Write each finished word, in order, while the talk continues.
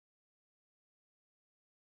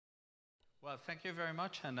Well, thank you very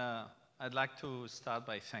much, and I'd like to start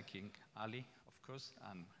by thanking Ali, of course,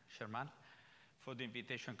 and Sherman for the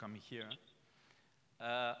invitation coming here.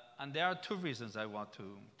 And there are two reasons I want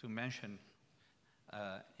to mention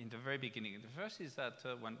in the very beginning. The first is that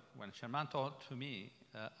when Sherman talked to me,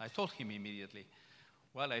 I told him immediately,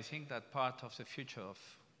 well, I think that part of the future of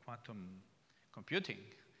quantum computing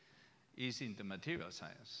is in the material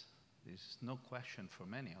science. There's no question for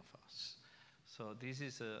many of us. So this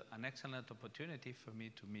is an excellent opportunity for me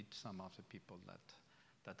to meet some of the people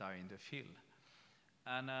that are in the field.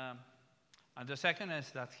 And the second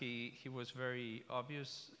is that he was very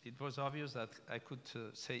obvious. It was obvious that I could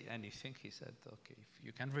say anything. He said, okay, if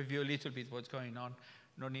you can review a little bit what's going on,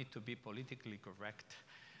 no need to be politically correct.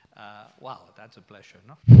 Wow, that's a pleasure,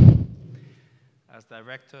 no? As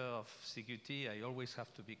director of CQT, I always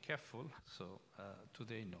have to be careful, so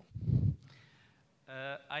today, no.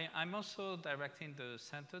 I'm also directing the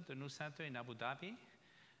center, the new center in Abu Dhabi,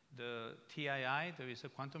 the TII. There is a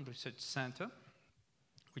quantum research center,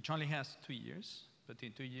 which only has 2 years, but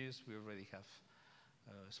in 2 years we already have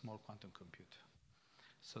a small quantum computer.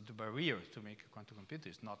 So the barrier to make a quantum computer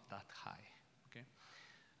is not that high. Okay?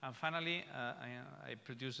 And finally, I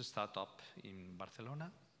produce a startup in Barcelona,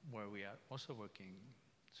 where we are also working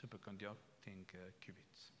superconducting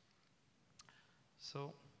qubits.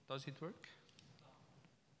 So does it work?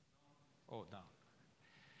 Oh, no.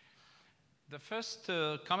 The first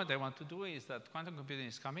comment I want to do is that quantum computing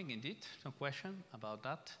is coming, indeed, no question about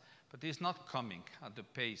that, but it's not coming at the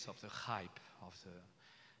pace of the hype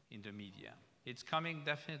in the media. It's coming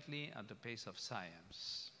definitely at the pace of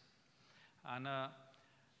science. And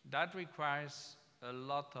that requires a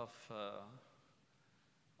lot of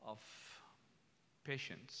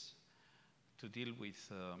patience to deal with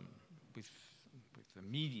the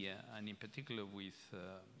media, and in particular with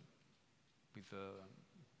the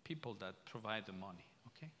people that provide the money,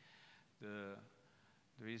 okay?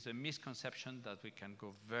 There is a misconception that we can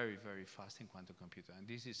go very, very fast in quantum computing, and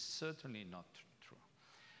this is certainly not true.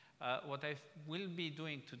 What I will be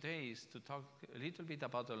doing today is to talk a little bit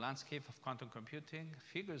about the landscape of quantum computing,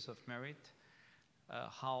 figures of merit,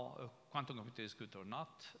 how a quantum computer is good or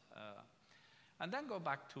not, and then go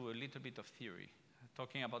back to a little bit of theory,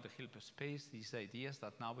 talking about the Hilbert space, these ideas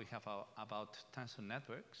that now we have about tensor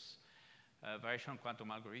networks, variational quantum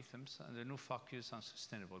algorithms, and the new focus on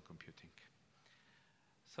sustainable computing.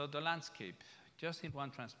 So the landscape, just in one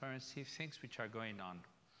transparency, things which are going on.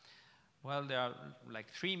 Well, there are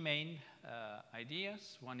like 3 main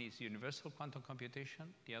ideas. One is universal quantum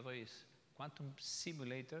computation, the other is quantum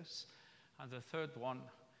simulators, and the third one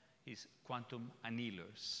is quantum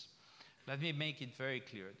annealers. Let me make it very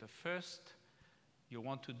clear. The first, you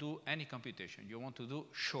want to do any computation. You want to do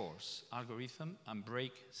Shor's algorithm and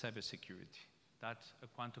break cybersecurity. That's a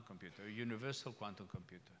quantum computer, a universal quantum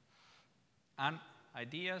computer. And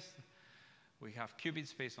ideas, we have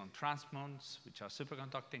qubits based on transmons, which are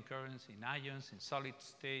superconducting currents in ions, in solid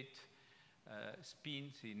state,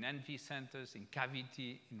 spins in NV centers, in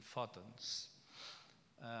cavity, in photons.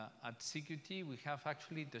 At CQT, we have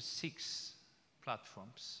actually the 6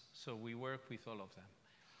 platforms, so we work with all of them.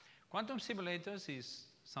 Quantum simulators is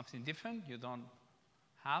something different. You don't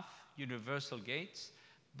have universal gates,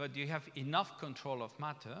 but you have enough control of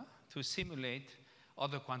matter to simulate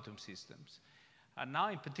other quantum systems. And now,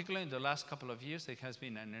 in particular, in the last couple of years, there has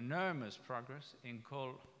been an enormous progress in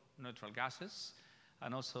cold neutral gases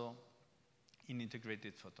and also in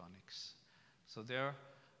integrated photonics. So there,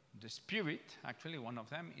 the spirit, actually, one of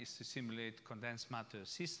them is to simulate condensed matter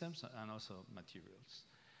systems and also materials.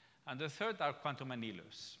 And the third are quantum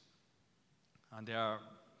annealers. And they are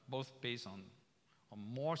both based on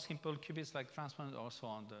more simple qubits like transmons, also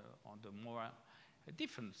on the more a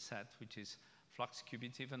different set, which is flux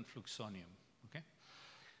qubits, even fluxonium. Okay?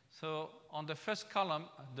 So on the first column,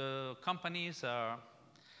 the companies are,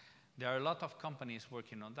 there are a lot of companies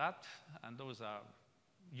working on that, and those are,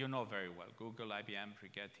 you know very well, Google, IBM,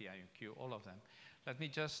 Rigetti, IonQ, all of them. Let me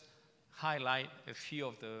just highlight a few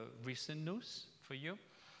of the recent news for you.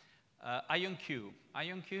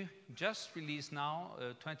 IonQ just released now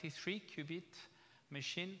a 23-qubit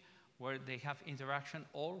machine where they have interaction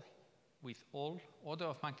with all order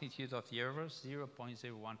of magnitude of the errors, 0.01%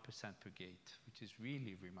 per gate, which is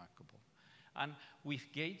really remarkable. And with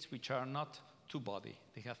gates which are not two-body.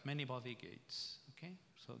 They have many-body gates, okay?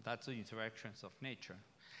 So that's the interactions of nature.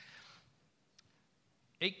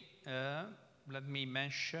 Let me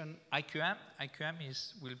mention IQM.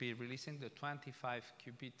 IQM will be releasing the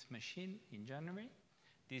 25-qubit machine in January.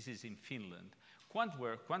 This is in Finland.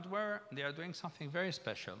 Quantware, they are doing something very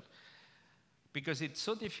special. Because it's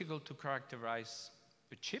so difficult to characterize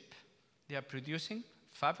a chip, They are producing,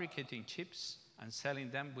 fabricating chips, and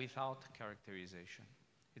selling them without characterization.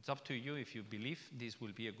 It's up to you if you believe this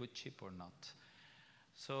will be a good chip or not.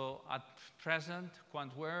 So at present,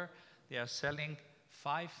 Quantware, they are selling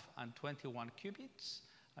 5 and 21 qubits,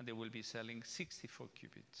 and they will be selling 64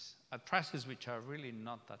 qubits at prices which are really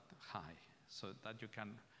not that high, so that you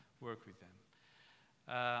can work with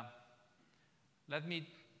them. Let me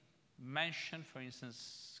mention, for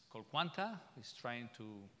instance, Colquanta is trying to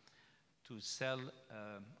sell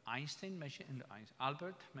Einstein machine,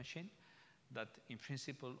 Albert machine, that in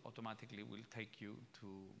principle automatically will take you to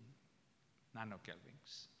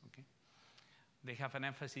nanokelvins. Okay? They have an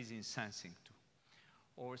emphasis in sensing too.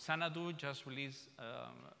 Or Xanadu just released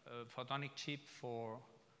a photonic chip for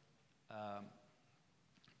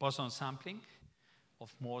boson sampling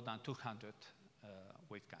of more than 200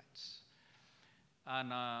 waveguides.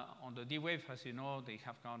 And on the D-Wave, as you know, they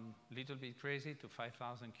have gone a little bit crazy to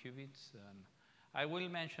 5,000 qubits. And I will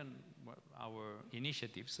mention our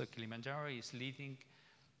initiative. So Kilimanjaro is leading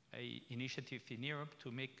an initiative in Europe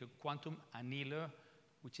to make a quantum annealer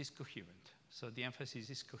which is coherent. So the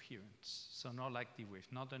emphasis is coherence. So not like D-Wave,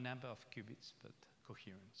 not the number of qubits, but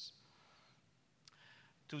coherence.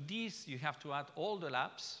 To this, you have to add all the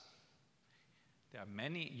labs. There are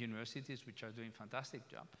many universities which are doing a fantastic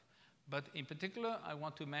job. But in particular, I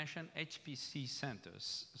want to mention HPC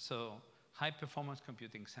centers, so high-performance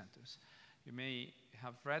computing centers. You may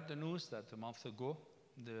have read the news that a month ago,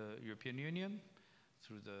 the European Union,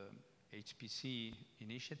 through the HPC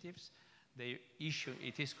initiatives, they issued,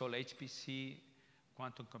 it is called HPC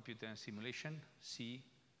Quantum Computer and Simulation,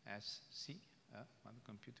 CSC, Quantum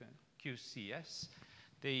Computer, QCS.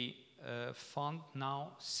 They fund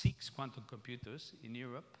now 6 quantum computers in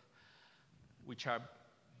Europe, which are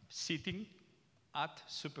sitting at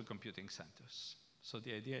supercomputing centers. So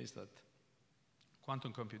the idea is that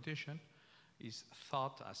quantum computation is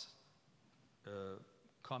thought as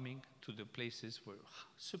coming to the places where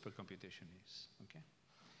supercomputation is. Okay?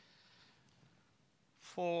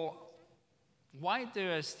 For why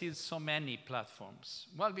there are still so many platforms?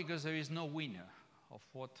 Well, because there is no winner of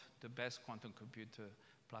what the best quantum computer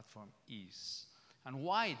platform is. And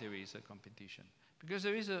why there is a competition? Because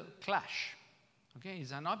there is a clash. Okay,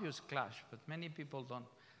 it's an obvious clash, but many people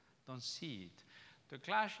don't see it. The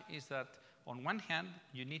clash is that on one hand,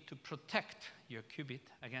 you need to protect your qubit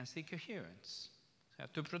against decoherence. So you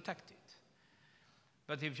have to protect it.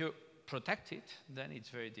 But if you protect it, then it's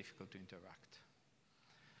very difficult to interact.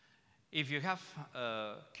 If you have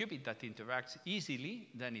a qubit that interacts easily,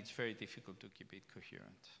 then it's very difficult to keep it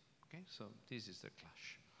coherent. Okay, so this is the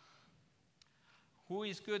clash. Who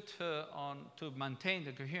is good to maintain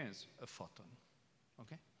the coherence? A photon.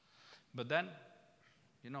 Okay? But then,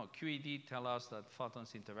 you know, QED tell us that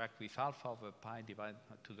photons interact with alpha over pi divided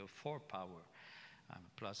to the 4 power,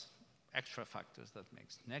 plus extra factors that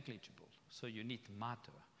makes negligible. So you need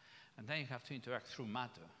matter. And then you have to interact through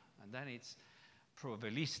matter. And then it's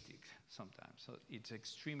probabilistic sometimes. So it's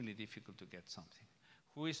extremely difficult to get something.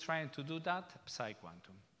 Who is trying to do that?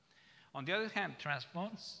 Psi-quantum. On the other hand,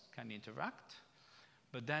 transphons can interact,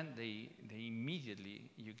 but then they immediately,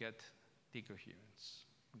 you get decoherence,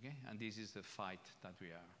 okay? And this is the fight that we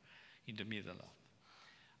are in the middle of.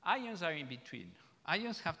 Ions are in between.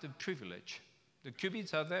 Ions have the privilege. The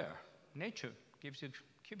qubits are there. Nature gives you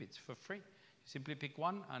qubits for free. You simply pick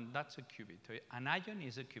one, and that's a qubit. An ion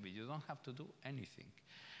is a qubit. You don't have to do anything.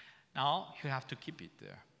 Now, you have to keep it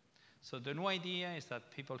there. So the new idea is that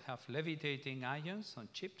people have levitating ions on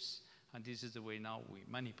chips, and this is the way now we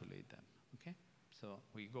manipulate them, okay? So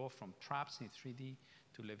we go from traps in 3D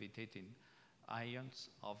to levitating ions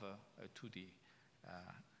of a 2D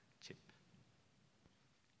chip.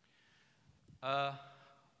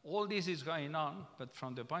 All this is going on, but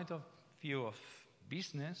from the point of view of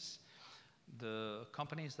business, the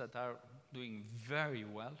companies that are doing very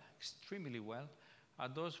well, extremely well, are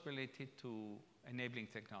those related to enabling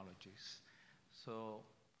technologies. So,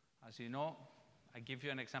 as you know, I give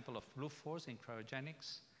you an example of blue force in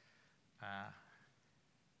cryogenics.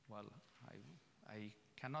 Well, I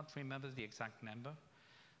cannot remember the exact number,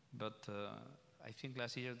 but I think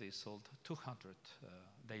last year they sold 200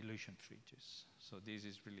 dilution fridges. So this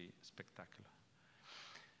is really spectacular.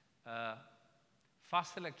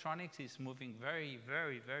 Fast electronics is moving very,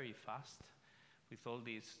 very, very fast with all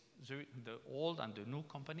these, the old and the new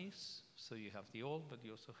companies. So you have the old, but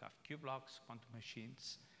you also have Q-blocks, quantum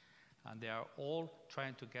machines, and they are all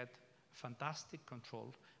trying to get fantastic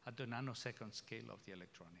control at the nanosecond scale of the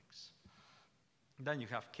electronics. Then you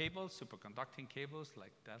have cables, superconducting cables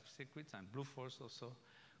like Delft circuits and blue force also,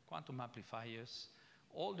 quantum amplifiers,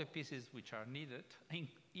 all the pieces which are needed, and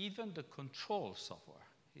even the control software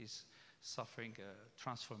is suffering a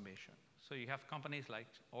transformation. So you have companies like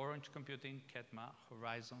Orange Computing, Ketma,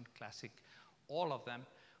 Horizon, Classic, all of them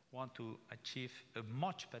want to achieve a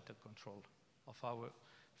much better control of our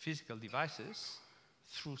physical devices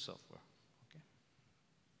through software. Okay?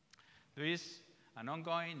 There is an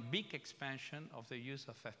ongoing big expansion of the use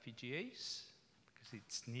of FPGAs because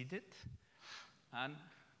it's needed, and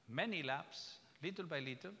many labs, little by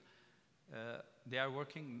little, they are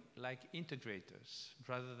working like integrators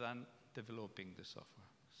rather than developing the software.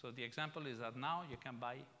 So the example is that now you can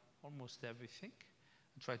buy almost everything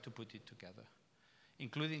and try to put it together,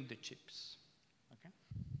 including the chips. Okay?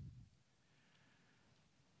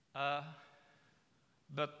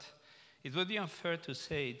 But it would be unfair to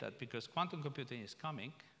say that because quantum computing is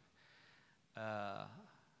coming,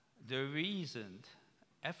 there isn't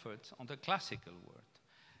efforts on the classical world.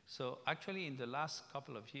 So actually, in the last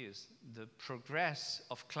couple of years, the progress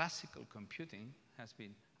of classical computing has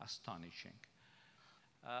been astonishing.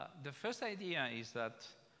 The first idea is that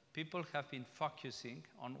people have been focusing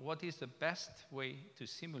on what is the best way to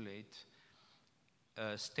simulate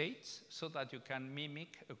states so that you can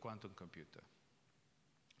mimic a quantum computer.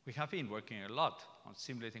 We have been working a lot on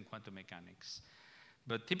simulating quantum mechanics,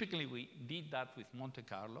 but typically we did that with Monte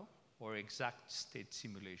Carlo or exact state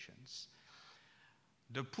simulations.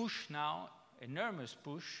 The push now, enormous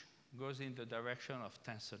push, goes in the direction of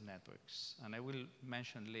tensor networks. And I will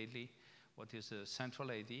mention lately what is the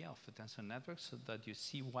central idea of a tensor network so that you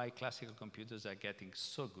see why classical computers are getting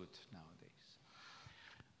so good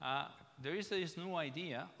nowadays. There is this new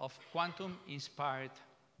idea of quantum-inspired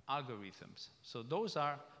algorithms. So those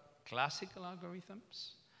are classical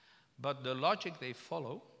algorithms, but the logic they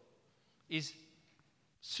follow is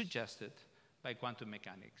suggested by quantum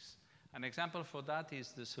mechanics. An example for that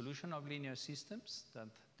is the solution of linear systems, that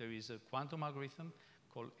there is a quantum algorithm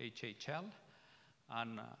called HHL.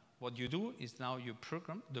 And what you do is now you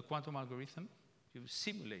program the quantum algorithm, you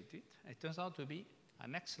simulate it. It turns out to be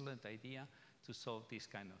an excellent idea to solve these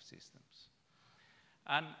kind of systems.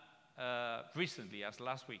 And recently, as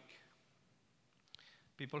last week,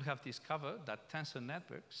 people have discovered that tensor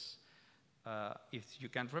networks, if you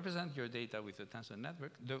can represent your data with a tensor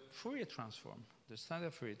network, the Fourier transform, the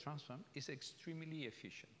standard Fourier transform, is extremely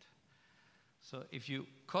efficient. So if you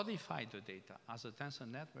codify the data as a tensor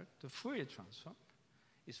network, the Fourier transform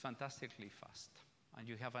is fantastically fast. And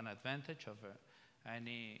you have an advantage over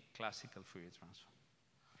any classical Fourier transform.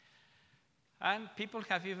 And people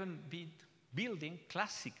have even been building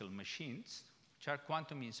classical machines which are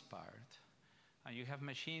quantum inspired. And you have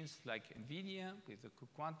machines like NVIDIA with the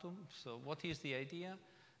quantum. So what is the idea?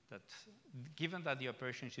 That given that the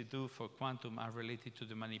operations you do for quantum are related to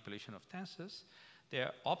the manipulation of tensors, they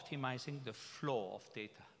are optimizing the flow of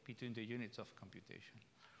data between the units of computation.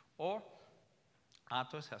 Or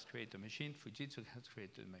Atos has created a machine, Fujitsu has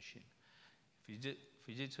created a machine.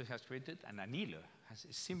 Fujitsu has created an annealer, is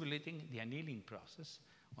simulating the annealing process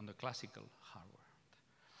on the classical hardware.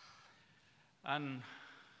 And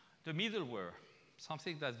the middleware,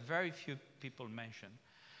 something that very few people mention.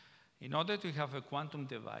 In order to have a quantum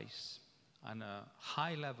device and a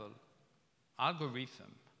high-level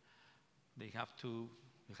algorithm, you have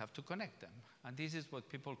to connect them. And this is what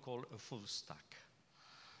people call a full stack.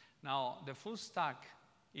 Now, the full stack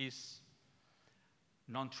is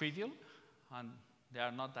non-trivial, and there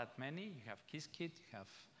are not that many. You have Qiskit,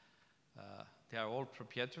 they are all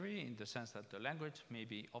proprietary in the sense that the language may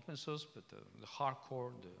be open source, but the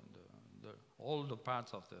hardcore, all the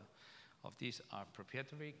parts of these are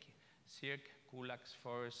proprietary. Cirque, Gulax,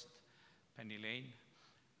 Forest, Penny Lane.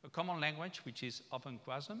 A common language, which is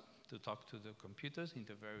OpenQuasm, to talk to the computers in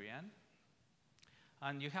the very end.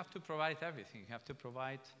 And you have to provide everything. You have to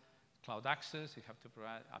provide cloud access, you have to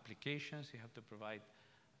provide applications, you have to provide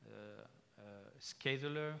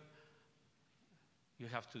scheduler, you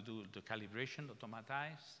have to do the calibration,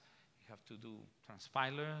 automatize, you have to do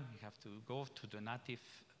transpiler, you have to go to the native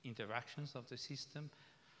interactions of the system.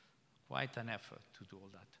 Quite an effort to do all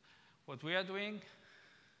that. What we are doing,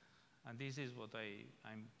 and this is what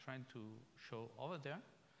I'm trying to show over there,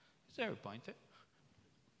 is there a pointer?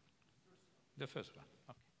 The first one,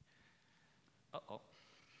 okay. Uh-oh.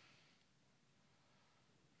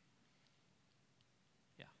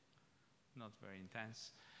 Yeah, not very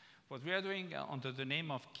intense. What we are doing under the name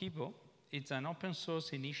of Kibo, it's an open source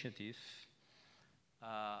initiative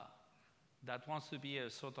that wants to be a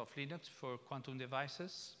sort of Linux for quantum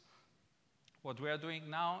devices. What we are doing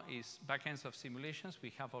now is backends of simulations.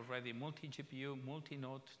 We have already multi-GPU,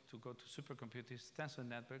 multi-node to go to supercomputers, tensor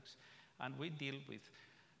networks, and we deal with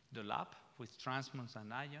the lab with transmons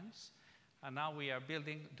and ions. And now we are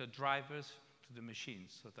building the drivers to the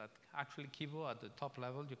machines so that actually Kibo at the top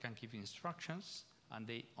level, you can give instructions and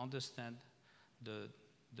they understand the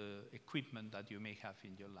equipment that you may have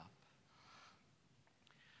in your lab.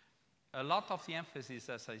 A lot of the emphasis,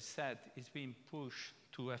 as I said, is being pushed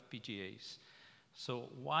to FPGAs. So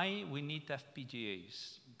why we need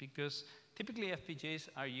FPGAs? Because typically FPGAs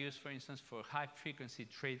are used, for instance, for high-frequency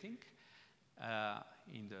trading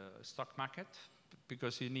in the stock market,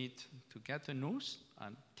 because you need to get the news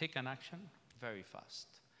and take an action very fast.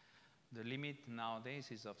 The limit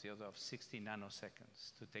nowadays is of the order of 60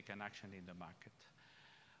 nanoseconds to take an action in the market.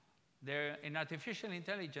 In artificial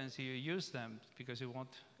intelligence, you use them because you want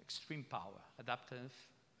extreme power, adaptive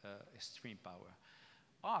extreme power.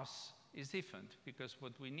 Ours is different because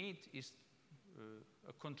what we need is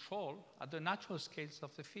a control at the natural scales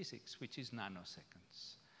of the physics, which is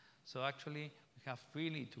nanoseconds. So actually, we have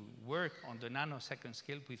really to work on the nanosecond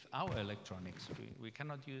scale with our electronics. We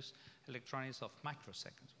cannot use electronics of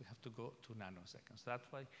microseconds. We have to go to nanoseconds. That's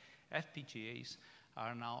why FPGAs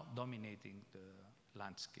are now dominating the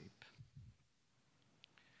landscape.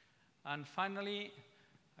 And finally,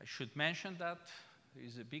 I should mention that there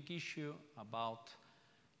is a big issue about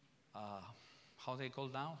how they call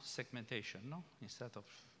now segmentation, no? Instead of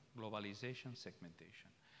globalization, segmentation.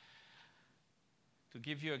 To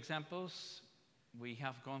give you examples, we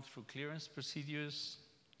have gone through clearance procedures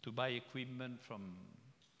to buy equipment from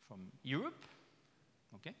Europe,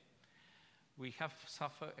 okay? We have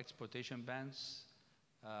suffered exportation bans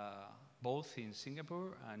both in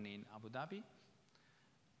Singapore and in Abu Dhabi.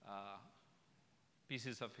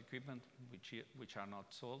 Pieces of equipment which are not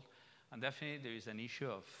sold. And definitely there is an issue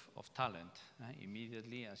of talent.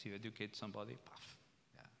 Immediately as you educate somebody, puff,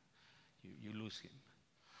 yeah, you lose him.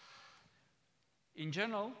 In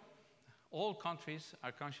general, all countries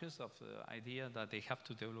are conscious of the idea that they have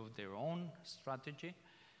to develop their own strategy.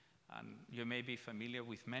 And you may be familiar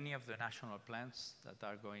with many of the national plans that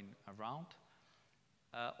are going around.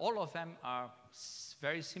 All of them are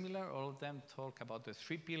very similar. All of them talk about the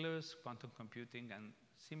three pillars: quantum computing and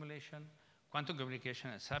simulation, quantum communication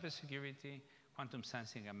and cybersecurity, quantum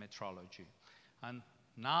sensing and metrology. And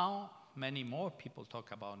now many more people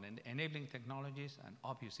talk about enabling technologies and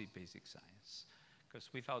obviously basic science. Because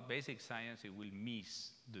without basic science, you will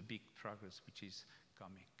miss the big progress which is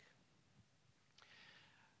coming.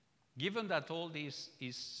 Given that all this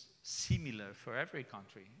is similar for every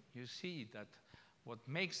country, you see that what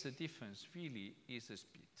makes the difference really is the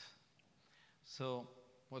speed. So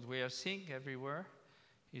what we are seeing everywhere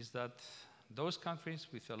is that those countries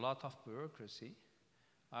with a lot of bureaucracy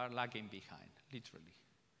are lagging behind, literally.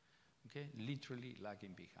 Okay, literally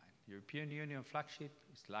lagging behind. European Union flagship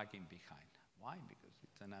is lagging behind. Why? Because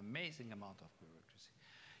it's an amazing amount of bureaucracy.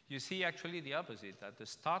 You see actually the opposite, that the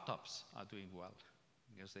startups are doing well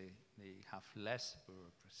because they have less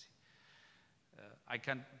bureaucracy.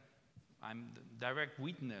 I'm the direct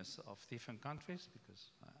witness of different countries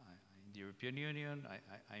because in the European Union,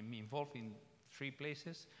 I'm involved in 3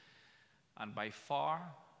 places, and by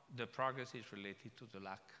far the progress is related to the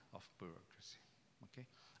lack of bureaucracy. Okay?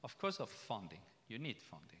 Of course, of funding. You need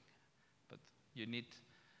funding, but you need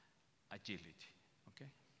agility. Okay?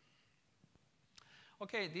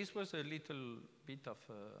 Okay, this was a little bit of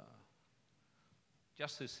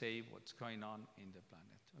just to say what's going on in the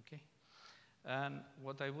planet. Okay? And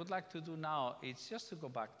what I would like to do now is just to go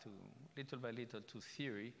back to, little by little, to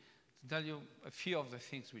theory, to tell you a few of the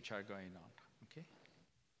things which are going on, okay?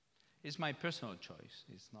 It's my personal choice.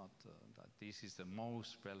 It's not that this is the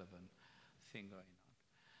most relevant thing going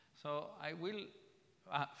on. So I will,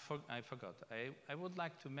 I forgot. I would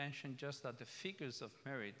like to mention just that the figures of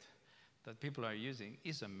merit that people are using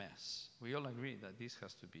is a mess. We all agree that this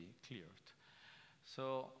has to be cleared.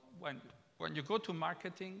 So when you go to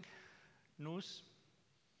marketing, news.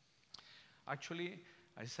 Actually,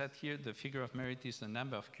 I said here the figure of merit is the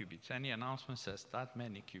number of qubits. Any announcement says that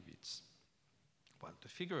many qubits. Well, the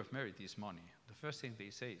figure of merit is money. The first thing they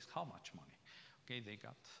say is how much money. Okay, they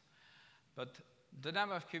got. But the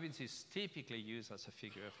number of qubits is typically used as a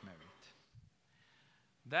figure of merit.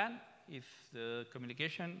 Then, if the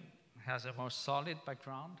communication has a more solid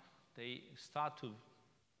background, they start to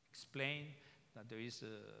explain that there is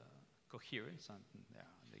a coherence, and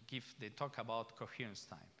they talk about coherence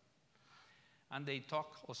time. And they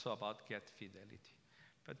talk also about get fidelity.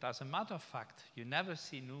 But as a matter of fact, you never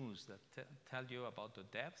see news that tell you about the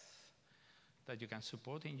depth that you can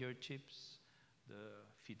support in your chips, the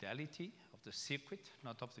fidelity of the circuit,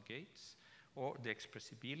 not of the gates, or the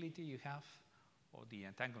expressibility you have, or the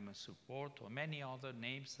entanglement support, or many other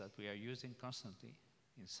names that we are using constantly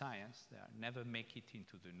in science, they never make it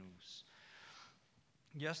into the news.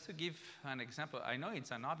 Just to give an example, I know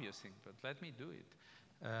it's an obvious thing, but let me do it.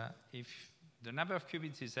 If the number of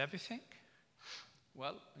qubits is everything,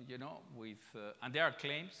 well, you know, and there are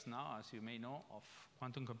claims now, as you may know, of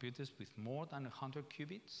quantum computers with more than 100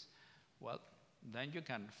 qubits. Well, then you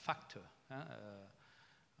can factor.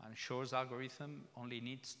 And Shor's algorithm only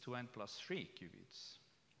needs 2n plus 3 qubits.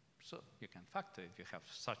 So you can factor if you have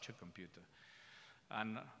such a computer.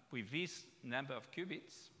 And with this number of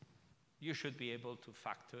qubits, you should be able to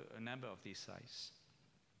factor a number of this size.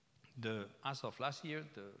 As of last year,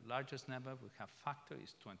 the largest number we have factored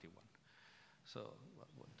is 21. So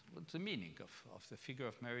what's the meaning of the figure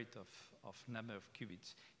of merit of number of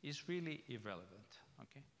qubits? Is really irrelevant,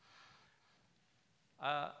 okay?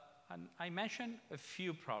 And I mentioned a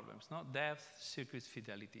few problems, no? Depth, circuit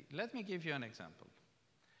fidelity. Let me give you an example.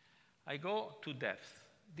 I go to depth.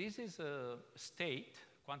 This is a state,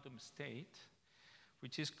 quantum state,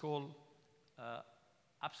 which is called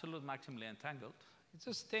absolute maximally entangled. It's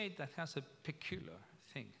a state that has a peculiar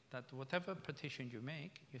thing, that whatever partition you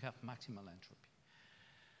make, you have maximal entropy.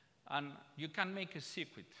 And you can make a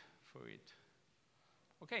circuit for it.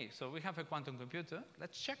 Okay, so we have a quantum computer.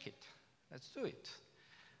 Let's check it. Let's do it.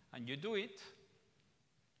 And you do it,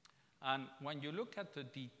 and when you look at the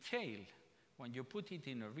detail, when you put it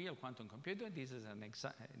in a real quantum computer,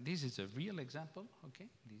 this is a real example, okay?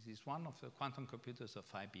 This is one of the quantum computers of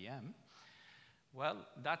IBM. Well,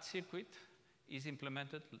 that circuit is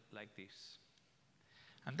implemented like this.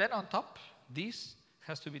 And then on top, this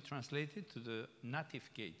has to be translated to the native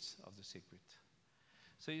gates of the circuit.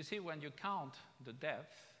 So you see, when you count the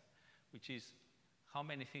depth, which is how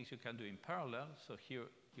many things you can do in parallel, so here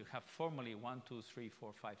you have formally 1, 2, 3,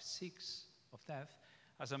 4, 5, 6 of depth.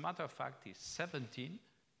 As a matter of fact, it's 17.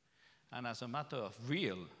 And as a matter of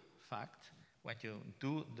real fact, when you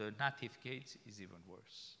do the native gates, is even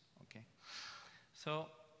worse, okay? So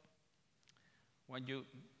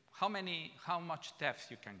how much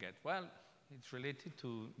depth you can get? Well, it's related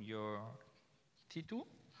to your T2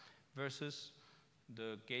 versus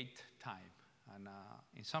the gate time. And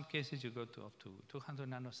in some cases, you go to up to 200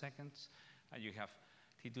 nanoseconds, and you have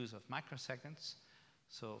T2s of microseconds.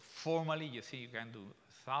 So formally, you think you can do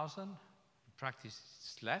 1,000. In practice,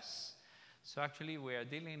 it's less. So actually, we are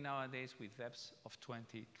dealing nowadays with depths of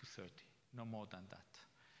 20 to 30, no more than that.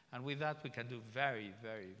 And with that, we can do very,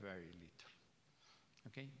 very, very little.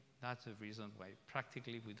 Okay? That's the reason why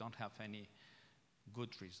practically we don't have any good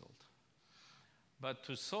result. But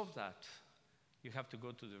to solve that, you have to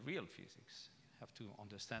go to the real physics. You have to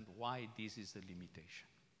understand why this is the limitation.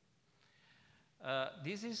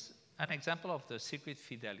 This is an example of the circuit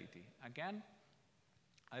fidelity. Again,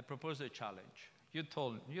 I propose a challenge. You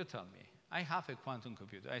tell me, I have a quantum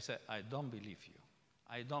computer. I say, I don't believe you.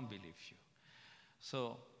 I don't believe you.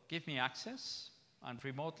 So give me access, and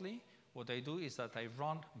remotely, what I do is that I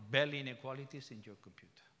run Bell inequalities in your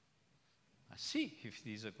computer. I see if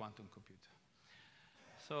this is a quantum computer.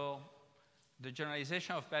 So the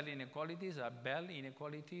generalization of Bell inequalities are Bell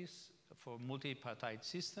inequalities for multipartite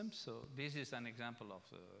systems. So this is an example of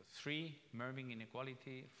the 3 Mervin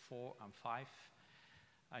inequality, 4 and 5.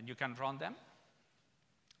 And you can run them.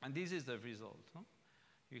 And this is the result. No?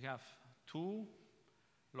 You have 2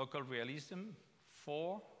 local realism,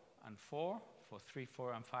 4 and 4 for 3,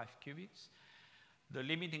 4, and 5 qubits. The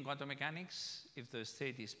limit in quantum mechanics, if the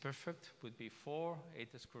state is perfect, would be 4, 8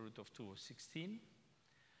 to the square root of 2 or 16.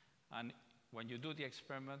 And when you do the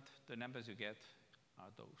experiment, the numbers you get are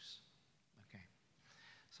those. Okay.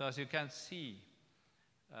 So as you can see,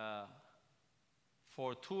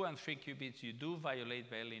 for 2 and 3 qubits, you do violate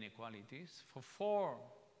Bell inequalities. For 4,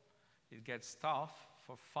 it gets tough.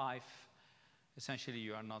 For 5, essentially,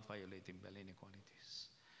 you are not violating Bell inequalities.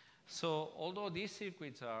 So although these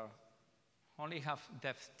circuits only have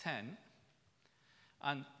depth 10,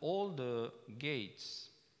 and all the gates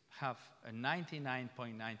have a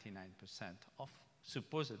 99.99% of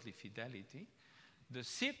supposedly fidelity, the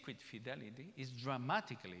circuit fidelity is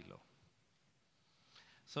dramatically low.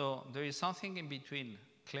 So there is something in between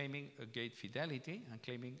claiming a gate fidelity and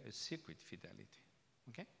claiming a circuit fidelity,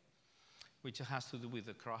 okay? Which has to do with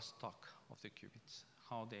the crosstalk of the qubits,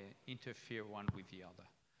 how they interfere one with the other.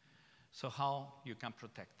 So how you can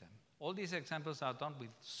protect them. All these examples are done with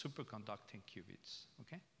superconducting qubits,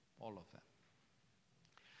 okay? All of them.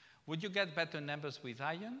 Would you get better numbers with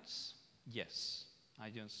ions? Yes,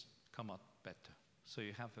 ions come out better. So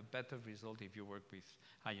you have a better result if you work with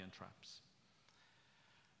ion traps.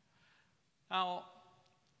 Now,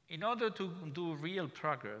 in order to do real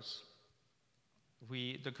progress,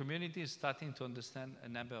 the community is starting to understand a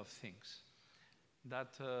number of things.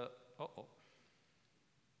 that,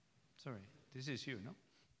 sorry, this is you, no?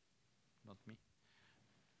 Not me.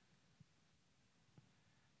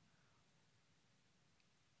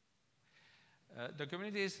 The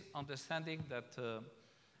community is understanding that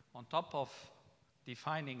on top of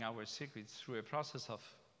defining our secrets through a process of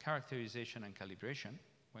characterization and calibration,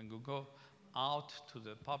 when we go out to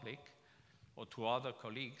the public or to other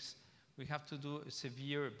colleagues, we have to do a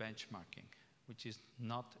severe benchmarking, which is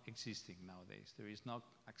not existing nowadays. There is no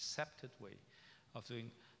accepted way of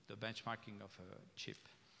doing the benchmarking of a chip.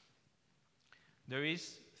 There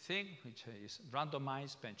is a thing which is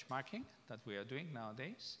randomized benchmarking that we are doing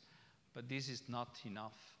nowadays, but this is not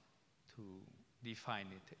enough to define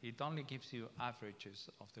it. It only gives you averages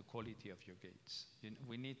of the quality of your gates.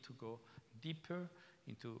 We need to go deeper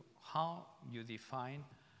into how you define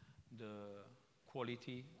the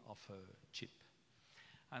quality of a chip.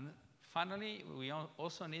 And finally, we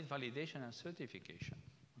also need validation and certification.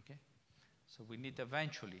 Okay? So we need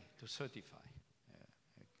eventually to certify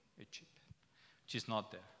a chip, which is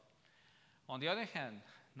not there. On the other hand,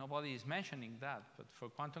 nobody is mentioning that, but for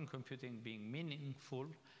quantum computing being meaningful,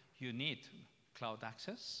 you need cloud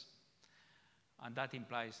access, and that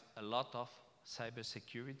implies a lot of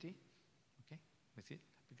cybersecurity, okay, with it,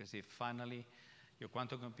 because if finally your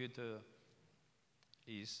quantum computer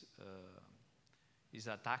is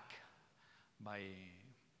attacked by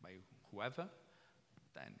whoever,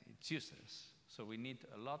 then it's useless. So we need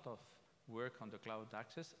a lot of work on the cloud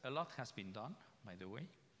access. A lot has been done, by the way.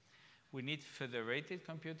 We need federated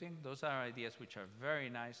computing. Those are ideas which are very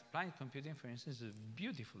nice. Blind computing, for instance, is a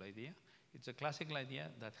beautiful idea. It's a classical idea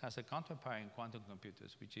that has a counterpart in quantum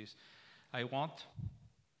computers, which is, I want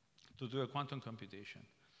to do a quantum computation.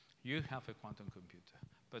 You have a quantum computer,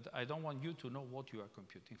 but I don't want you to know what you are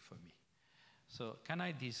computing for me. So can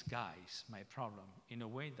I disguise my problem in a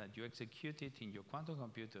way that you execute it in your quantum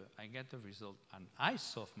computer, I get the result, and I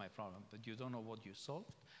solve my problem, but you don't know what you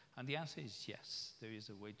solved? And the answer is yes, there is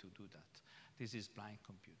a way to do that. This is blind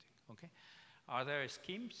computing, okay? Are there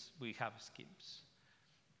schemes? We have schemes,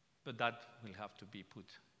 but that will have to be put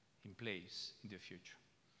in place in the future.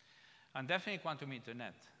 And definitely quantum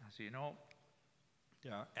internet. As you know,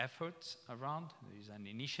 there are efforts around. There is an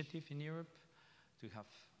initiative in Europe to have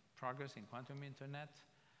progress in quantum internet,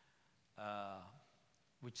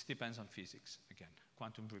 which depends on physics. Again,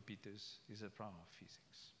 quantum repeaters is a problem of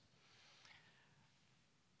physics.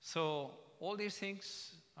 So all these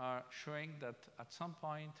things are showing that at some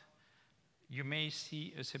point you may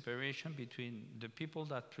see a separation between the people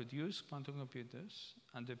that produce quantum computers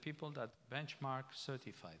and the people that benchmark,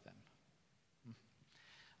 certify them.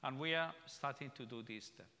 And we are starting to do this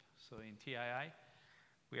step. So in TII,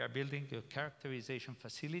 we are building a characterization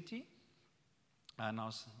facility, and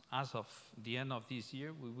as of the end of this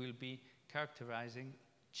year, we will be characterizing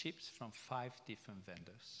chips from 5 different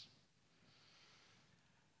vendors.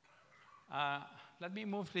 Let me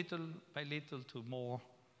move little by little to more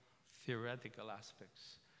theoretical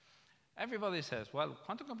aspects. Everybody says, well,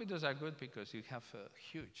 quantum computers are good because you have a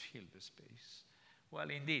huge Hilbert space. Well,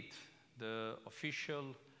 indeed, the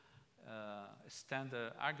official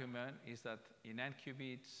standard argument is that in n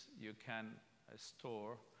qubits, you can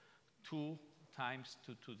store 2 times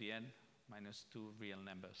 2 to the n minus 2 real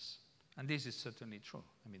numbers. And this is certainly true.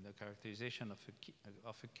 I mean, the characterization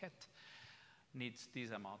of a cat needs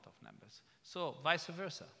this amount of numbers. So vice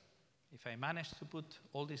versa. If I manage to put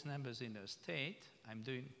all these numbers in a state, I'm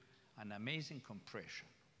doing an amazing compression.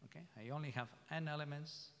 Okay? I only have n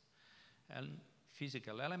elements, n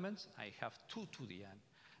physical elements. I have 2 to the n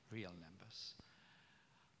real numbers.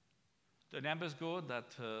 The numbers go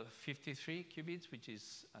that 53 qubits, which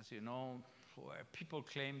is, as you know, where people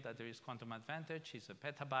claim that there is quantum advantage, is a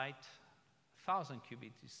petabyte. 1,000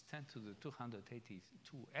 qubits is 10 to the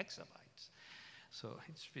 282 exabytes. So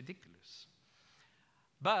it's ridiculous.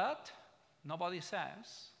 But nobody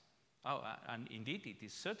says, oh, and indeed it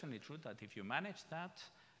is certainly true that if you manage that,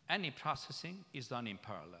 any processing is done in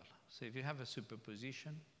parallel. So if you have a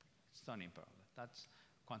superposition, it's done in parallel. That's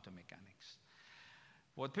quantum mechanics.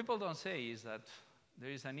 What people don't say is that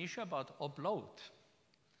there is an issue about upload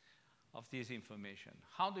of this information.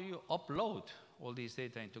 How do you upload all this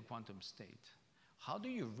data into quantum state? How do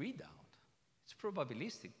you read out? It's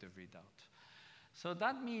probabilistic, the readout. So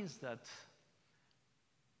that means that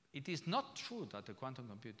it is not true that a quantum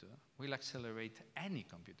computer will accelerate any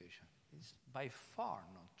computation. It's by far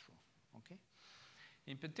not true, okay?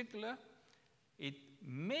 In particular, it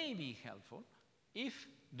may be helpful if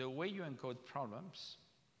the way you encode problems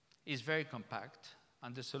is very compact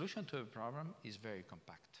and the solution to a problem is very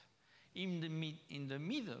compact. In the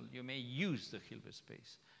middle, you may use the Hilbert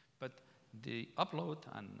space, but the upload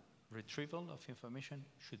and retrieval of information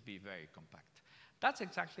should be very compact. That's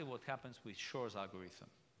exactly what happens with Shor's algorithm.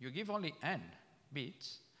 You give only n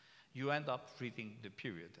bits, you end up reading the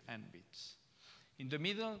period, n bits. In the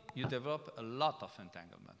middle, you develop a lot of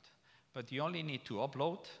entanglement, but you only need to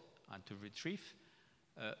upload and to retrieve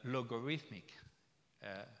a logarithmic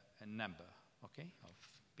number, okay, of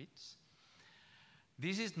bits.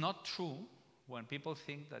 This is not true when people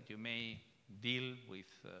think that you may deal with,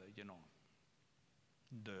 you know,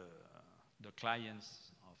 the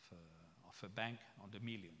clients of a bank on the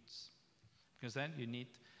millions, because then you need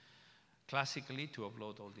classically to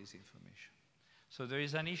upload all this information. So there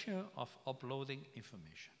is an issue of uploading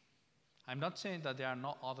information. I'm not saying that there are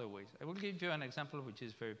no other ways. I will give you an example which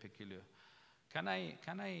is very peculiar. Can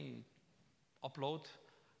I upload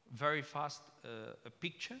very fast a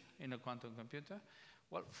picture in a quantum computer?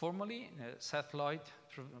 Well, formally, Seth Lloyd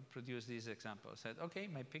produced this example. Said, okay,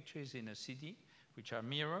 my picture is in a CD, which are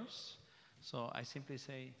mirrors. So I simply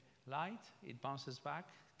say light, it bounces back,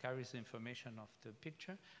 carries the information of the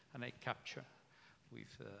picture, and I capture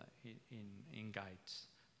with in guides.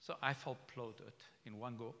 So I've uploaded in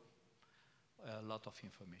one go a lot of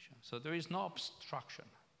information. So there is no obstruction.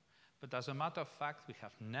 But as a matter of fact, we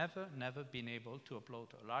have never been able to upload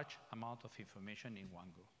a large amount of information in one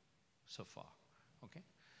go so far. Okay?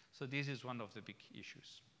 So this is one of the big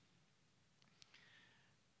issues.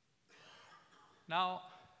 Now,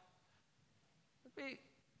 let me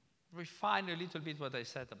refine a little bit what I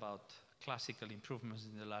said about classical improvements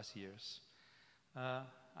in the last years.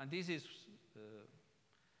 And this is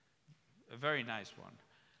a very nice one.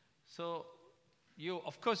 So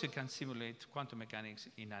of course, you can simulate quantum mechanics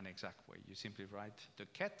in an exact way. You simply write the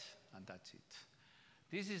ket, and that's it.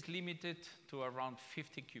 This is limited to around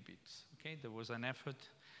 50 qubits. Okay? There was an effort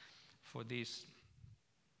for this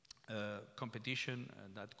competition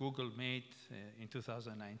that Google made in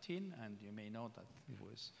 2019, and you may know that it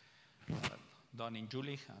was done in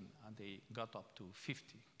Jülich, and they got up to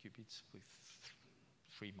 50 qubits with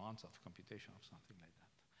 3 months of computation or something like that.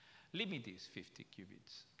 Limit is 50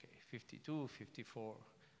 qubits, okay, 52, 54,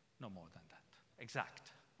 no more than that.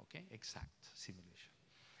 Exact, okay, exact simulation.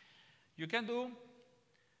 You can do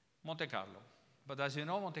Monte Carlo, but as you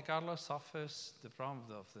know, Monte Carlo suffers the problem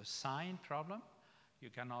of the sign problem. You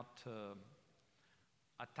cannot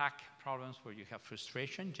attack problems where you have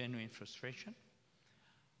frustration, genuine frustration.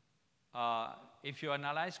 If you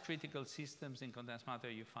analyze critical systems in condensed matter,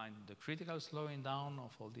 you find the critical slowing down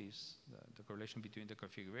of all these, the correlation between the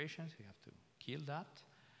configurations. You have to kill that.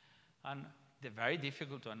 And they're very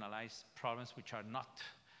difficult to analyze problems which are not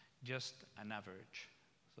just an average.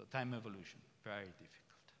 So time evolution, very difficult.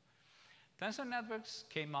 Tensor networks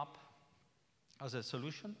came up as a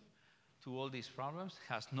solution to all these problems.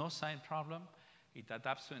 It has no sign problem. It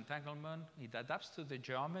adapts to entanglement. It adapts to the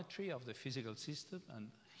geometry of the physical system and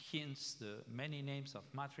hence the many names of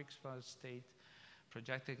matrix state,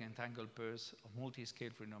 projected entangled pairs of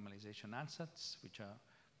multi-scale renormalization ansatz, which are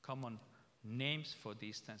common names for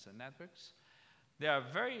these tensor networks. There are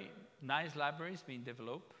very nice libraries being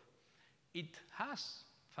developed. It has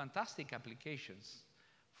fantastic applications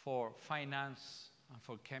for finance and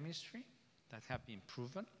for chemistry that have been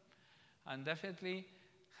proven, and definitely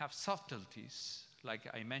have subtleties, like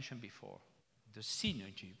I mentioned before, the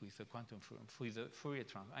synergy with the quantum, with the Fourier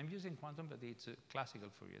transform. I'm using quantum, but it's a classical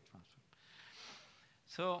Fourier transform.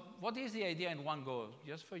 So what is the idea in one go,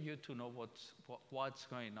 just for you to know what's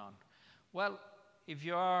going on? Well, if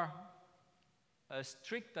you are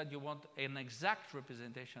strict that you want an exact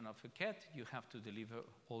representation of a ket, you have to deliver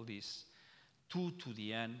all these 2 to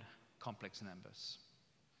the n complex numbers.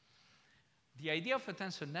 The idea of a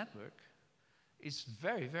tensor network is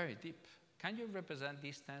very, very deep. Can you represent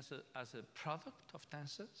these tensors as a product of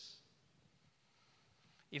tensors?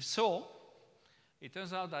 If so, it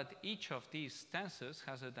turns out that each of these tensors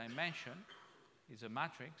has a dimension, is a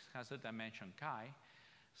matrix, has a dimension chi.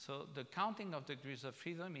 So the counting of degrees of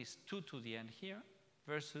freedom is 2 to the n here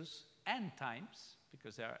versus n times,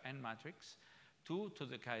 because there are n matrix, 2 to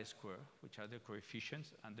the chi square, which are the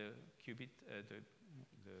coefficients, and the qubit,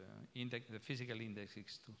 the physical index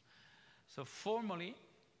is 2. So formally,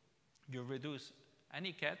 you reduce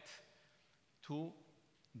any ket to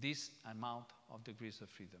this amount of degrees of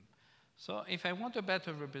freedom. So if I want a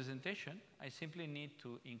better representation, I simply need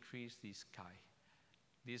to increase this chi.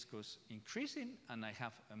 This goes increasing, and I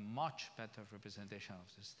have a much better representation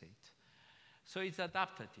of the state. So it's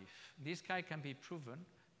adaptative. This chi can be proven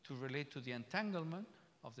to relate to the entanglement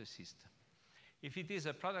of the system. If it is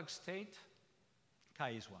a product state,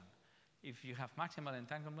 chi is 1. If you have maximal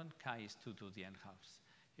entanglement, chi is 2 to the n halves.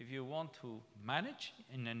 if you want to manage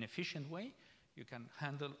in an efficient way, you can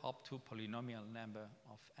handle up to polynomial number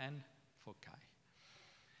of n for chi.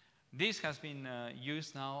 This has been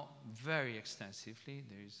used now very extensively.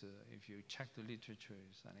 There is, if you check the literature,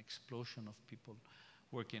 there's an explosion of people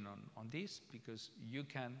working on this, because you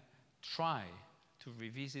can try to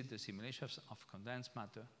revisit the simulations of condensed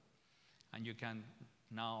matter, and you can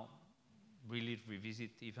now really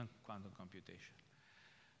revisit even quantum computation.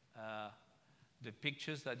 The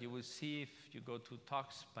pictures that you will see if you go to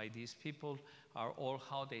talks by these people are all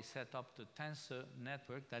how they set up the tensor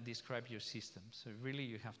network that describe your system. So really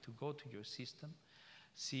you have to go to your system,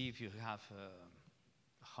 see if you have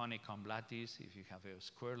a honeycomb lattice, if you have a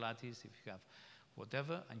square lattice, if you have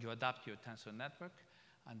whatever, and you adapt your tensor network,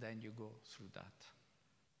 and then you go through that.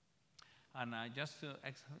 And just to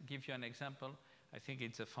give you an example, I think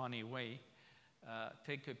it's a funny way.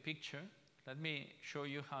 Take a picture. Let me show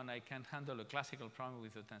you how I can handle a classical problem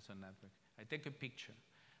with a tensor network. I take a picture,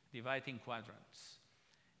 dividing quadrants.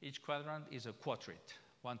 Each quadrant is a quadrite,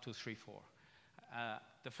 1, 2, 3, 4.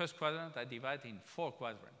 The first quadrant I divide in 4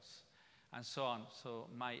 quadrants, and so on. So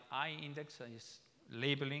my I index is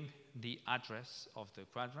labeling the address of the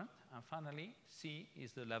quadrant, and finally, C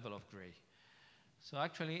is the level of gray. So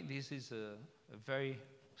actually, this is a very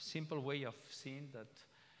simple way of seeing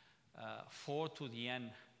that 4 to the n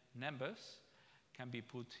numbers can be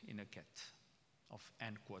put in a ket of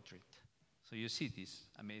n quadrate. So you see this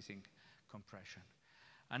amazing compression.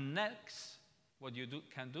 And next, what you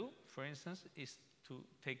can do, for instance, is to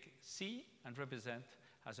take C and represent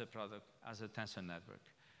as a product, as a tensor network.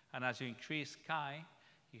 And as you increase chi,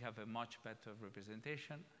 you have a much better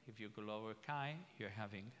representation. If you go lower chi, you're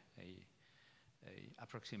having a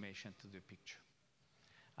approximation to the picture.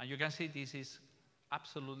 And you can see this is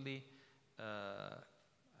absolutely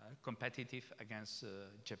competitive against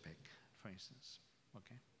JPEG, for instance.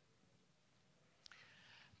 Okay.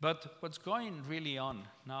 But what's going really on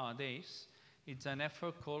nowadays, it's an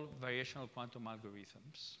effort called variational quantum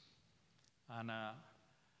algorithms. And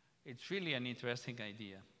it's really an interesting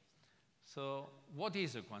idea. So what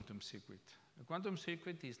is a quantum circuit? A quantum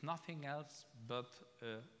circuit is nothing else but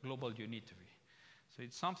a global unitary. So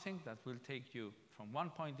it's something that will take you from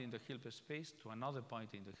one point in the Hilbert space to another point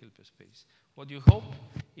in the Hilbert space. What you hope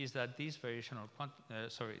is that this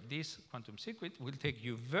this quantum circuit will take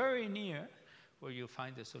you very near where you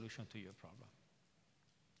find the solution to your problem.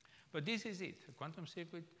 But this is it. A quantum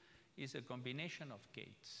circuit is a combination of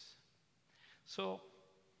gates. So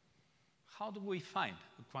how do we find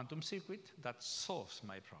a quantum circuit that solves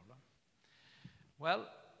my problem? Well,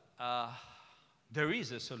 there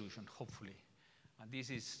is a solution, hopefully. And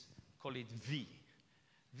this is, call it V.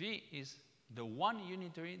 V is the one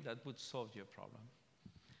unitary that would solve your problem.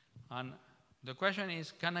 And the question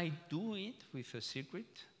is, can I do it with a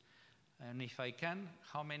circuit? And if I can,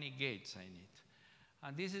 how many gates I need?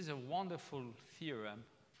 And this is a wonderful theorem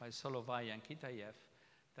by Solovay and Kitaev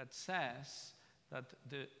that says that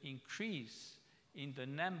the increase in the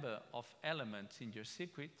number of elements in your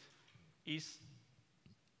circuit is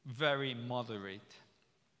very moderate.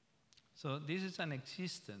 So this is an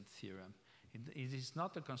existent theorem. It is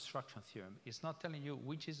not a construction theorem. It's not telling you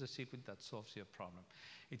which is the circuit that solves your problem.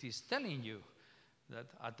 It is telling you that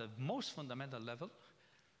at the most fundamental level,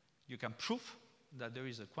 you can prove that there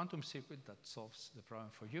is a quantum circuit that solves the problem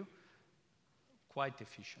for you quite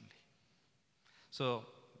efficiently. So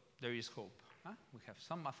there is hope. Huh? We have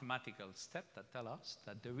some mathematical step that tell us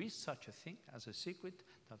that there is such a thing as a circuit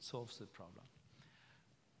that solves the problem.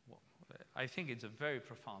 I think it's a very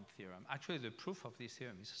profound theorem. Actually, the proof of this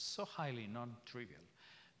theorem is so highly non-trivial,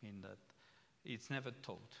 in that it's never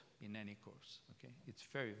taught in any course. Okay? It's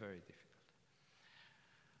very, very difficult.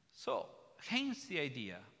 So, hence the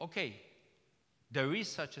idea, okay, there is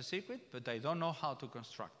such a circuit, but I don't know how to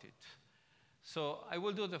construct it. So I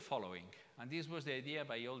will do the following, and this was the idea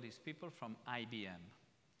by all these people from IBM.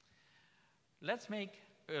 Let's make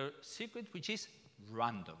a circuit which is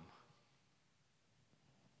random.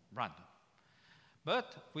 Random.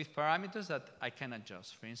 But with parameters that I can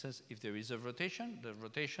adjust. For instance, if there is a rotation, the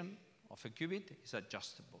rotation of a qubit is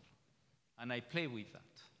adjustable. And I play with that.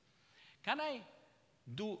 Can I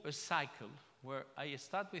do a cycle where I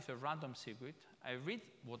start with a random circuit, I read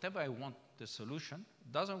whatever I want the solution,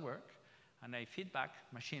 doesn't work, and I feed back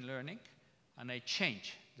machine learning, and I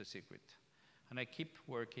change the circuit. And I keep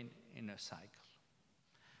working in a cycle.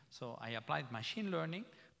 So I applied machine learning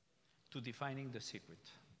to defining the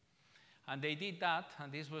circuit. And they did that,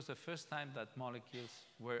 and this was the first time that molecules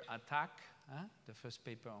were attacked, the first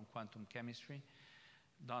paper on quantum chemistry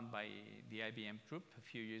done by the IBM group a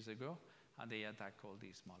few years ago, and they attacked all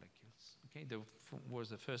these molecules. Okay, was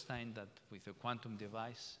the first time that with a quantum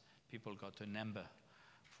device, people got a number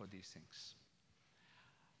for these things.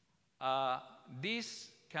 This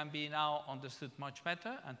can be now understood much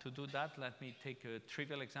better, and to do that, let me take a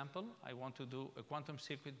trivial example. I want to do a quantum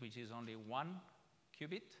circuit which is only 1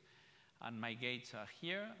 qubit, and my gates are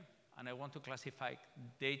here, and I want to classify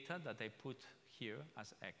data that I put here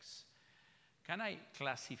as X. Can I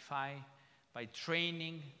classify by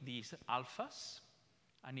training these alphas?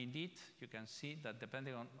 And indeed, you can see that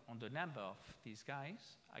depending on the number of these guys,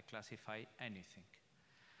 I classify anything.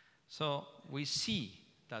 So we see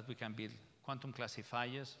that we can build quantum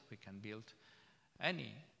classifiers, we can build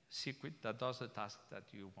any circuit that does the task that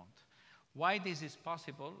you want. Why this is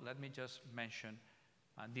possible, let me just mention,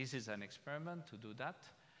 and this is an experiment to do that,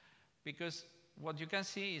 because what you can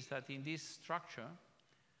see is that in this structure,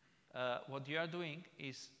 what you are doing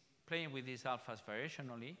is playing with these alphas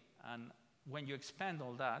variationally, and when you expand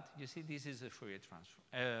all that, you see this is a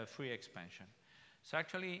Fourier expansion. So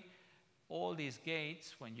actually, all these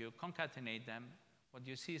gates, when you concatenate them, what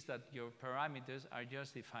you see is that your parameters are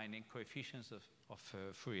just defining coefficients of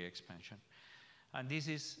Fourier expansion. And this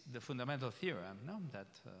is the fundamental theorem, no? That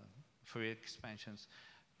Fourier expansions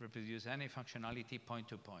reproduce any functionality point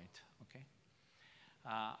to point, okay?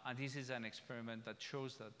 And this is an experiment that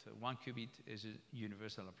shows that 1 qubit is a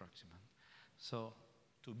universal approximant. So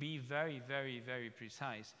to be very, very, very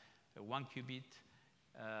precise, 1 qubit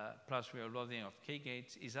plus real loading of k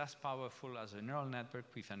gates is as powerful as a neural network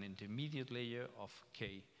with an intermediate layer of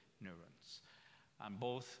k neurons. And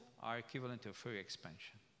both are equivalent to Fourier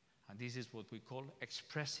expansion. And this is what we call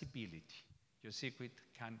expressibility. Your circuit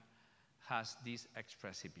has this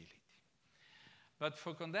expressibility. But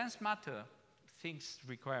for condensed matter, things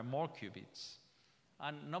require more qubits.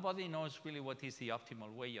 And nobody knows really what is the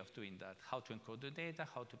optimal way of doing that, how to encode the data,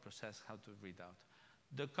 how to process, how to read out.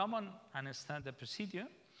 The common and standard procedure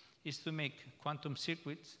is to make quantum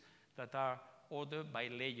circuits that are ordered by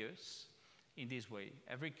layers in this way.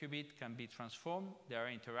 Every qubit can be transformed. There are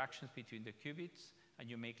interactions between the qubits, and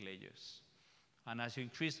you make layers. And as you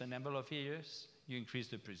increase the number of layers, you increase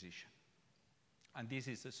the precision. And this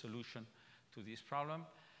is the solution to this problem.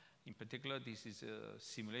 In particular, this is a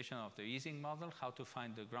simulation of the Ising model, how to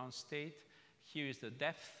find the ground state. Here is the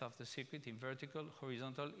depth of the circuit in vertical.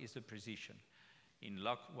 Horizontal is the precision. In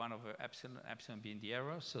log 1 over epsilon, epsilon being the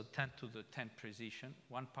error, so 10 to the 10 precision,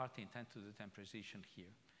 1 part in 10 to the 10 precision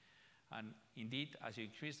here. And indeed, as you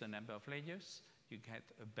increase the number of layers, you get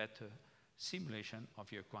a better simulation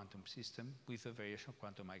of your quantum system with a variational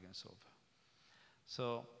quantum eigensolver.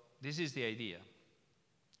 So this is the idea.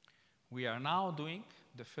 We are now doing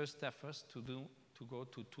the first efforts to go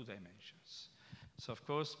to 2 dimensions. So of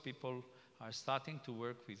course, people are starting to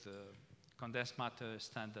work with condensed matter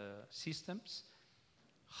standard systems.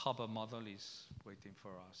 Hubble model is waiting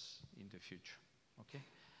for us in the future, okay?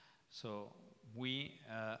 So we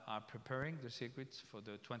are preparing the circuits for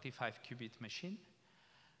the 25 qubit machine,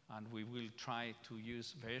 and we will try to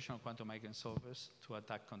use variational quantum eigensolvers to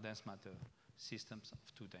attack condensed matter systems of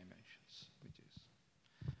 2 dimensions, which is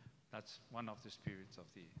that's one of the spirits of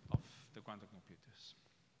the quantum computers.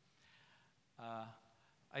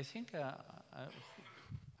 I think,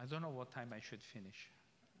 I don't know what time I should finish.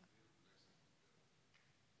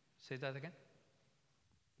 Say that again?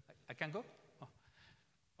 I can go? Oh,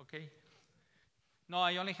 okay. No,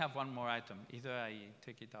 I only have one more item. Either I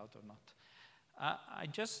take it out or not. I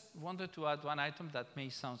just wanted to add one item that may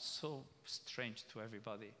sound so strange to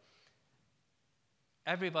everybody.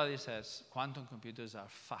 Everybody says quantum computers are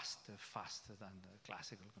faster than the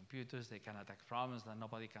classical computers. They can attack problems that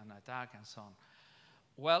nobody can attack, and so on.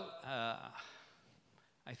 Well,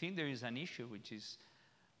 I think there is an issue which is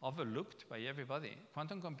overlooked by everybody.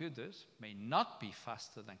 Quantum computers may not be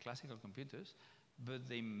faster than classical computers, but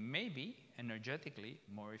they may be energetically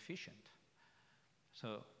more efficient.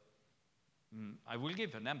 So I will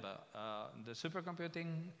give a number. The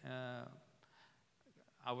supercomputing,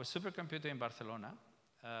 our supercomputer in Barcelona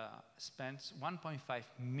spends 1.5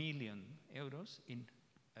 million euros in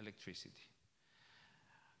electricity.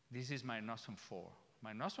 This is my Nostrum 4.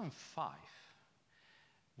 My Nostrum 5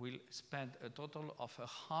 will spend a total of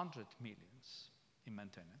 100 millions in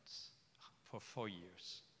maintenance for 4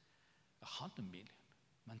 years. 100 million,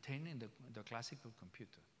 maintaining the classical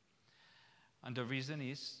computer. And the reason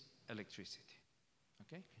is electricity,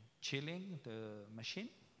 okay? Chilling the machine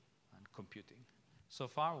and computing. So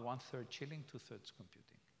far, 1/3 chilling, 2/3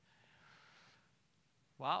 computing.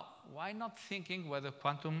 Well, why not thinking whether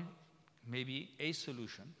quantum may be a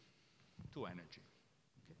solution to energy?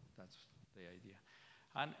 Okay, that's the idea.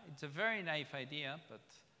 And it's a very naive idea, but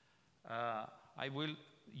I will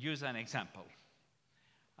use an example.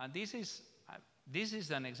 And this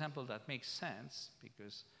is an example that makes sense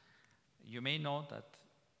because you may know that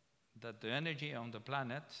the energy on the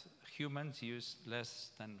planet, humans use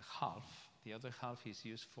less than half. The other half is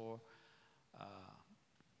used for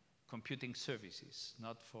computing services,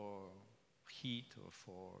 not for heat or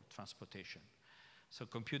for transportation. So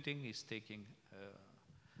computing is taking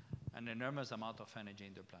an enormous amount of energy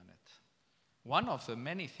in the planet. One of the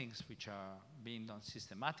many things which are being done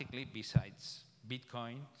systematically, besides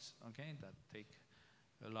Bitcoins, okay, that take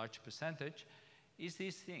a large percentage, is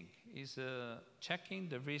this thing, is checking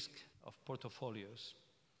the risk of portfolios.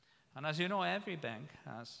 And as you know, every bank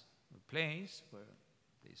has a place where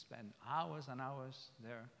they spend hours and hours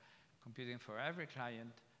there computing for every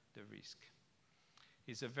client the risk.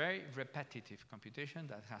 It's a very repetitive computation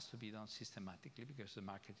that has to be done systematically because the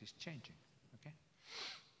market is changing, okay?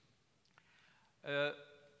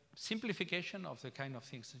 Simplification of the kind of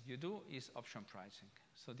things that you do is option pricing.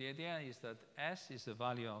 So the idea is that S is the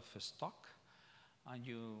value of a stock, and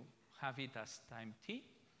you have it as time t,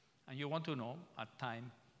 and you want to know at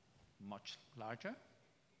time much larger,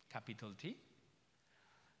 capital T,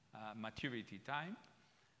 maturity time,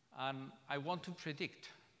 and I want to predict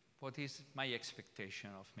what is my expectation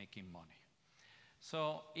of making money.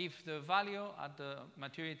 So if the value at the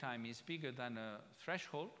maturity time is bigger than a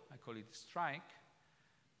threshold, I call it strike,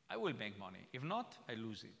 I will make money. If not, I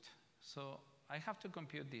lose it. So I have to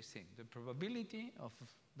compute this thing. The probability of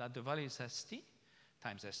that the value is ST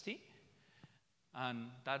times ST, and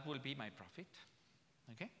that will be my profit,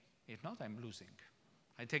 okay? If not, I'm losing.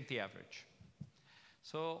 I take the average.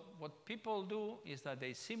 So what people do is that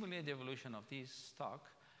they simulate the evolution of this stock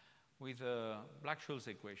with a Black-Scholes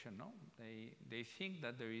equation, no? They think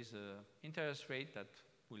that there is an interest rate that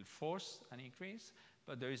will force an increase,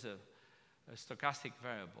 but there is a stochastic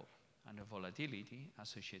variable and a volatility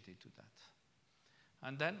associated to that.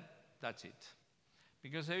 And then that's it.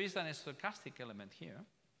 Because there is a stochastic element here,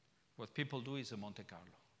 what people do is a Monte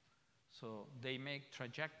Carlo. So they make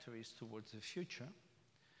trajectories towards the future,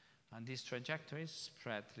 and these trajectories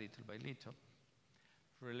spread little by little,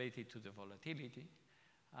 related to the volatility.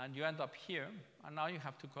 And you end up here, and now you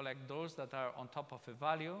have to collect those that are on top of a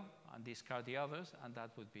value and discard the others, and that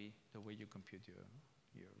would be the way you compute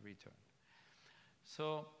your return.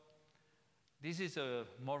 So this is a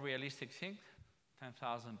more realistic thing,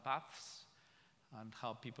 10,000 paths, and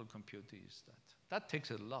how people compute this. That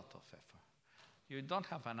takes a lot of effort. You don't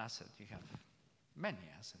have an asset, you have many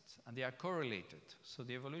assets, and they are correlated. So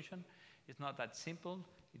the evolution is not that simple,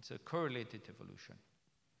 it's a correlated evolution.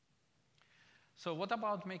 So what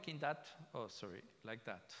about making that, like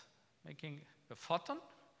that? Making a photon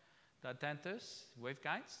that enters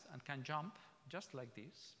waveguides and can jump just like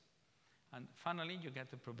this. And finally, you get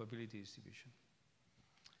the probability distribution.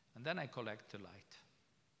 And then I collect the light.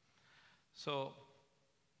 So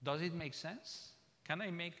does it make sense? Can I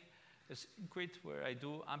make a circuit where I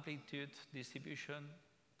do amplitude distribution,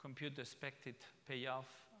 compute the expected payoff,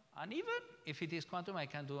 and even if it is quantum, I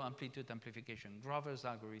can do amplitude amplification. Grover's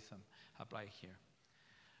algorithm apply here.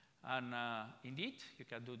 And indeed, you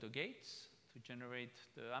can do the gates to generate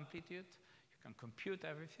the amplitude. You can compute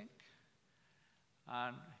everything.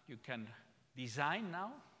 And you can design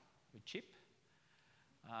now a chip.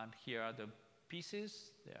 And here are the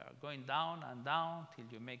pieces. They are going down and down till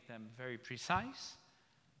you make them very precise.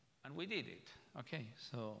 And we did it. Okay,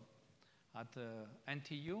 so at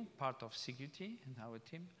NTU, part of CQT and our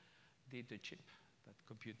team did the chip that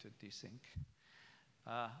computed this thing.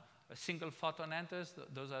 A single photon enters.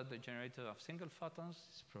 Those are the generator of single photons.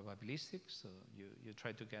 It's probabilistic, so you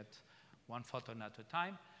try to get one photon at a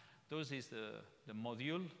time. Those is the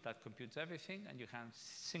module that computes everything, and you have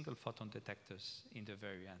single photon detectors in the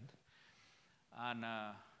very end.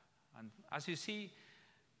 And as you see,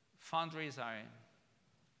 foundries are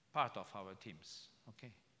part of our teams,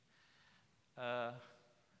 okay?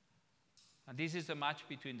 And this is a match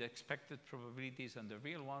between the expected probabilities and the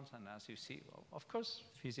real ones, and as you see, well, of course,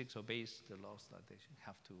 physics obeys the laws that they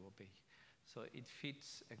have to obey. So it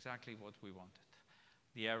fits exactly what we wanted.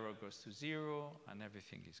 The error goes to 0, and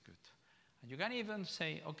everything is good. And you can even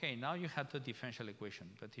say, okay, now you have the differential equation,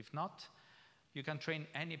 but if not, you can train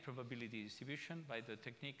any probability distribution by the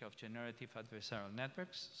technique of generative adversarial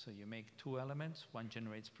networks. So you make two elements. One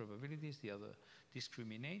generates probabilities, the other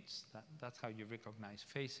discriminates. That's how you recognize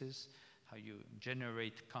faces, how you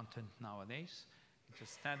generate content nowadays. It's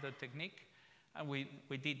a standard technique, and we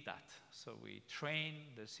did that. So we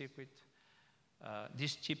trained the circuit.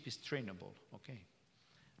 This chip is trainable, okay,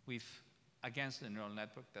 against the neural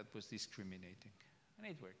network that was discriminating. And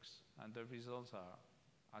it works, and the results are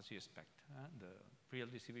as you expect, the real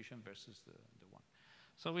distribution versus the one.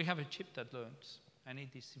 So we have a chip that learns any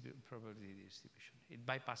probability distribution. It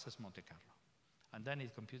bypasses Monte Carlo, and then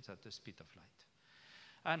it computes at the speed of light.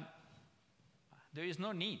 And there is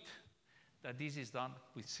no need that this is done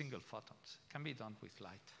with single photons. It can be done with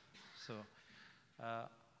light. So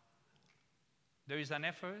there is an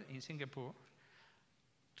effort in Singapore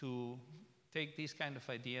to take these kind of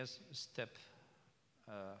ideas a step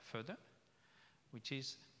further, which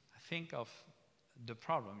is think of the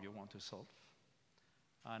problem you want to solve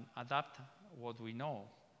and adapt what we know,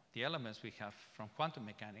 the elements we have from quantum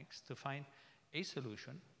mechanics, to find a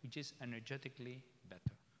solution which is energetically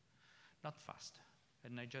better. Not faster,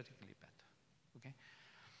 energetically better. Okay?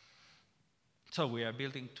 So we are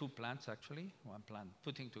building two plants, actually. One plant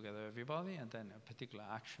putting together everybody, and then a particular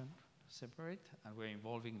action separate, and we're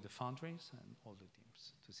involving the foundries and all the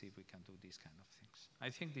teams to see if we can do these kind of things. I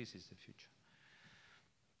think this is the future.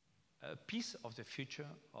 A piece of the future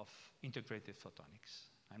of integrated photonics.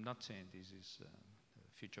 I'm not saying this is the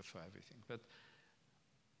future for everything, but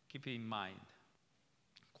keep in mind,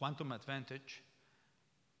 quantum advantage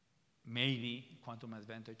may be quantum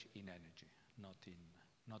advantage in energy,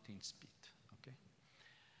 not in speed. Okay?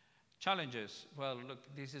 Challenges. Well, look,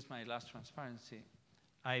 this is my last transparency.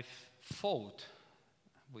 I've fought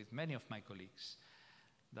with many of my colleagues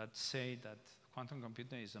that say that quantum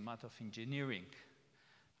computing is a matter of engineering.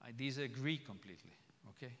 I disagree completely,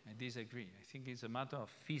 okay? I disagree. I think it's a matter of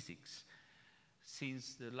physics.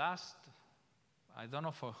 Since the last, I don't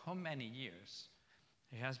know for how many years,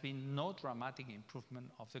 there has been no dramatic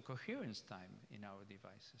improvement of the coherence time in our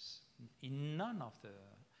devices. In none of the,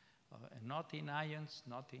 not in ions,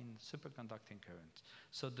 not in superconducting currents.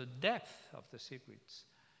 So the depth of the circuits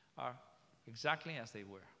are exactly as they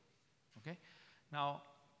were, okay? Now,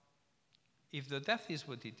 if the depth is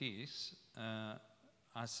what it is,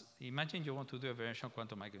 imagine you want to do a variational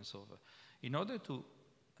quantum eigensolver. In order to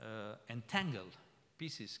entangle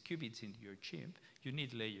pieces, qubits in your chip, you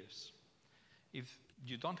need layers. If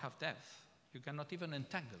you don't have depth, you cannot even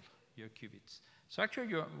entangle your qubits. So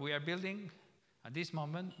actually, we are building, at this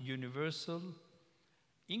moment, universal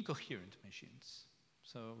incoherent machines.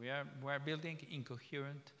 So we are building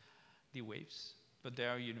incoherent D-waves, but they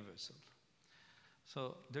are universal.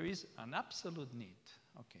 So there is an absolute need,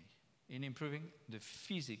 okay, in improving the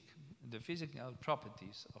physical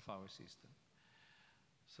properties of our system.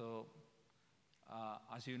 So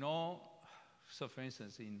as you know, so for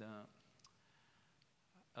instance,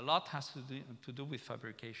 a lot has to do with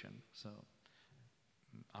fabrication. So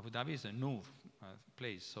Abu Dhabi is a new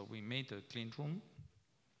place, so we made a clean room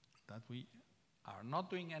that we are not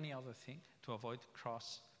doing any other thing to avoid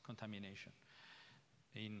cross-contamination.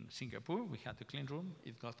 In Singapore, we had a clean room.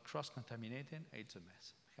 It got cross-contaminated. It's a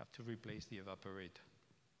mess. We have to replace the evaporator.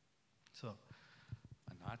 So,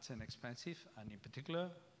 and that's an expensive, and in particular,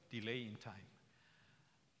 delay in time.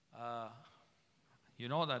 You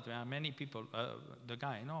know that there are many people, the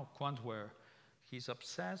guy, you know, Quantware, he's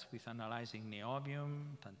obsessed with analyzing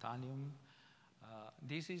niobium, tantalium.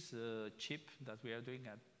 This is a chip that we are doing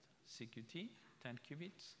at CQT, 10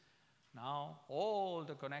 qubits. Now, all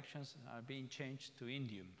the connections are being changed to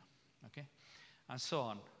indium, okay? And so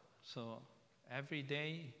on. So every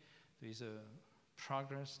day, there is a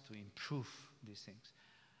progress to improve these things.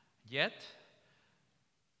 Yet,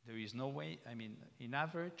 there is no way, I mean, in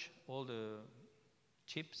average, all the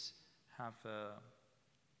chips have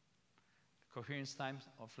coherence times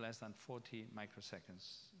of less than 40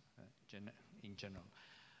 microseconds in general.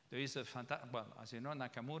 There is a well, as you know,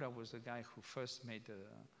 Nakamura was the guy who first made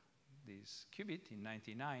this qubit in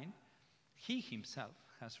 '99. He himself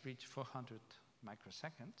has reached 400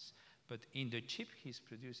 microseconds, but in the chip he's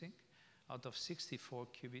producing, out of 64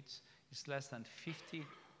 qubits, it's less than 50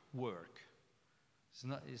 work.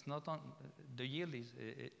 It's not on, the yield is,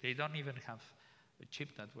 they don't even have a chip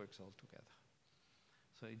that works all together.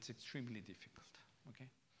 So it's extremely difficult, okay?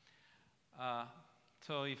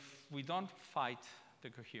 So if we don't fight the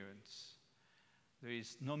coherence, there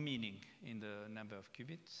is no meaning in the number of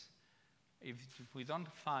qubits. If we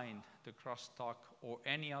don't find the crosstalk or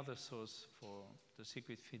any other source for the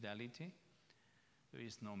secret fidelity, there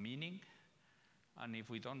is no meaning. And if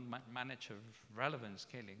we don't manage a relevant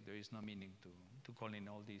scaling, there is no meaning to call in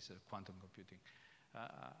all these quantum computing.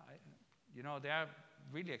 You know, there are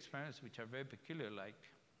really experiments which are very peculiar, like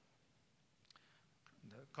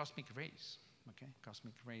the cosmic rays. Okay,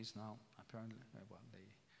 cosmic rays now apparently, well,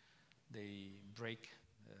 they break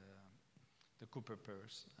the Cooper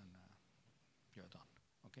pairs and you're done.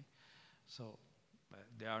 Okay, so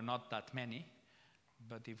there are not that many,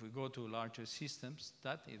 But if we go to larger systems,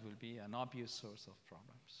 that it will be an obvious source of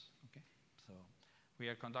problems. Okay? So we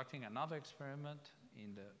are conducting another experiment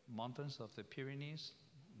in the mountains of the Pyrenees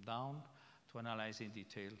down to analyze in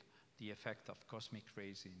detail the effect of cosmic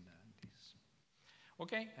rays in this.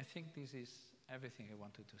 Okay, I think this is everything I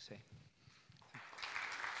wanted to say.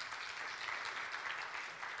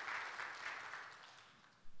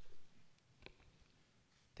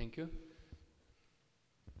 Thank you.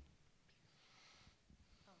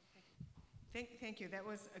 Thank you. That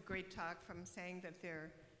was a great talk, from saying that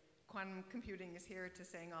quantum computing is here to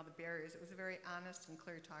saying all the barriers. It was a very honest and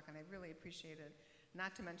clear talk, and I really appreciate it,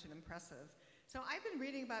 not to mention impressive. So I've been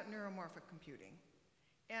reading about neuromorphic computing,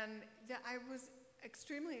 and I was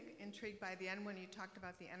extremely intrigued by the end when you talked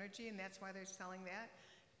about the energy, and that's why they're selling that.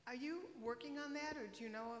 Are you working on that, or do you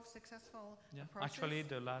know of successful approaches? Actually,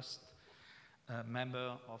 the last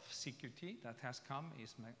member of CQT that has come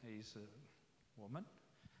is a woman,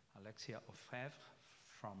 Alexia Ofrèvre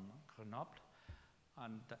from Grenoble,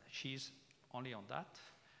 and she's only on that,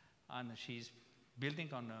 and she's building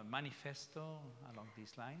on a manifesto along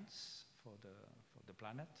these lines for the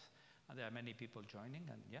planet, and there are many people joining,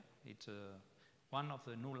 and yeah, it's one of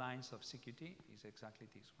the new lines of CQT is exactly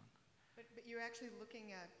this one. But you're actually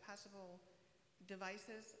looking at possible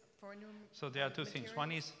devices for new So there are two materials? things.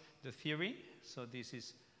 One is the theory, so this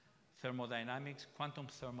is thermodynamics, quantum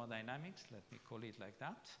thermodynamics, let me call it like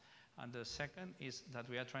that. And the second is that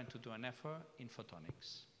we are trying to do an effort in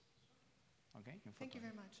photonics. Okay? In Thank you photonics.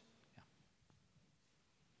 very much. Yeah.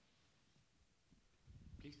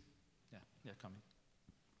 Please. Yeah, they're coming.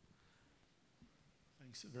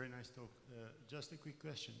 Thanks, very nice talk. Just a quick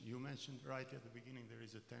question. You mentioned right at the beginning there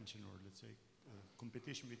is a tension, or let's say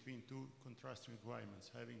competition between two contrasting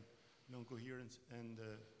requirements, having non-coherence and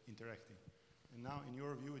interacting. And now, in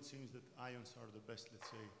your view, it seems that ions are the best, let's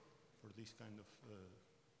say, for this kind of,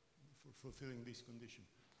 for fulfilling this condition.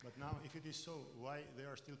 But now, if it is so, why there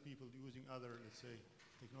are still people using other, let's say,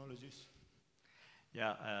 technologies?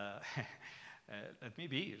 Yeah, let me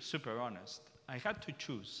be super honest. I had to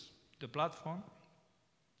choose the platform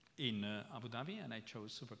in Abu Dhabi, and I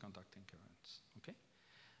chose superconducting currents, okay?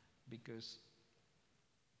 Because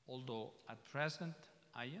although at present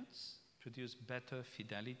ions produce better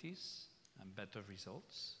fidelities and better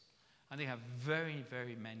results, and they have very,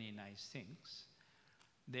 very many nice things,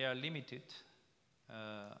 they are limited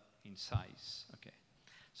in size, okay?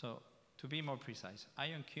 So to be more precise,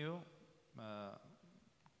 IonQ,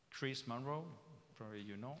 Chris Monroe, probably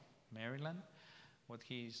you know, Maryland, what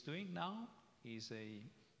he is doing now is a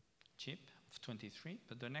chip of 23,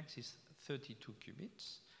 but the next is 32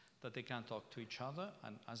 qubits that they can talk to each other,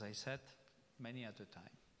 and as I said, many at a time.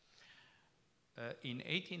 In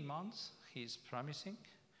 18 months, he's promising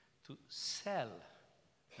to sell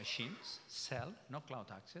machines, no cloud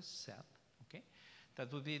access, sell, okay?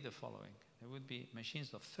 That would be the following. There would be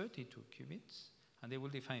machines of 32 qubits, and they will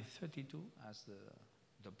define 32 as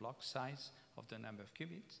the block size of the number of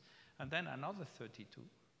qubits, and then another 32,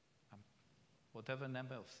 whatever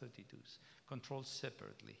number of 32s, controlled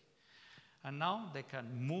separately. And now they can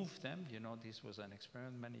move them, you know, this was an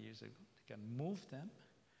experiment many years ago, they can move them,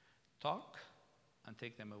 talk, and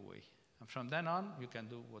take them away. And from then on, you can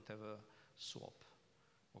do whatever swap,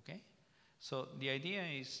 okay? So the idea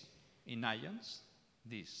is, in ions,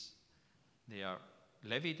 they are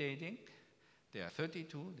levitating, they are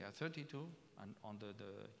 32, and on the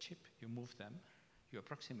chip, you move them, you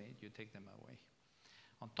approximate, you take them away.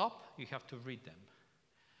 On top, you have to read them.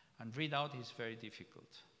 And read out is very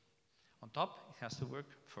difficult. On top, it has to work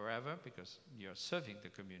forever because you're serving the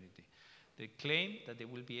community. They claim that they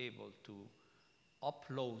will be able to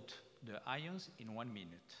upload the ions in 1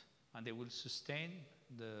 minute, and they will sustain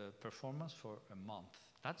the performance for a month.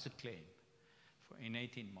 That's a claim in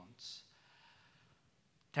 18 months.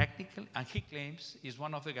 Technical, and he claims, is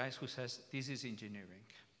one of the guys who says, this is engineering.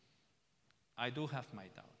 I do have my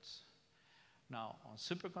doubts. Now, on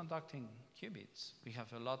superconducting qubits, we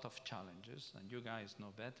have a lot of challenges, and you guys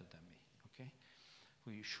know better than me, okay?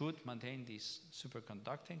 We should maintain these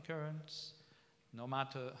superconducting currents, no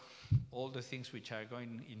matter all the things which are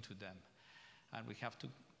going into them. And we have to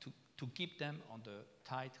keep them on the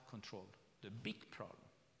tight control. The big problem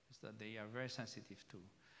is that they are very sensitive to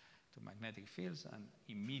magnetic fields, and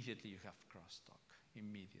immediately you have crosstalk,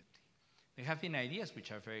 immediately. There have been ideas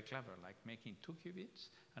which are very clever, like making 2 qubits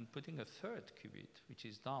and putting a 3rd qubit, which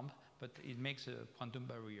is dumb, but it makes a quantum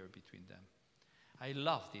barrier between them. I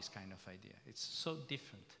love this kind of idea. It's so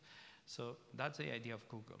different. So that's the idea of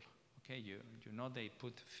Google. Okay, you know they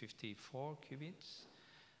put 54 qubits.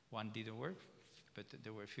 One didn't work, but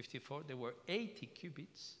there were 54. There were 80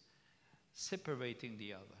 qubits separating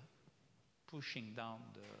the other, pushing down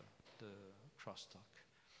the crosstalk.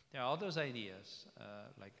 There are other ideas,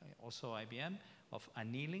 like also IBM, of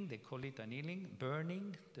annealing, they call it annealing,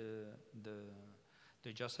 burning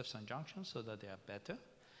the Josephson junctions so that they are better,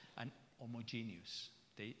 and homogeneous.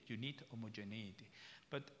 You need homogeneity.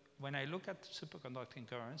 But when I look at superconducting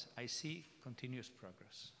currents, I see continuous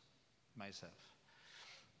progress myself.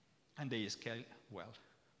 And they scale well.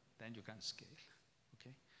 Then you can scale,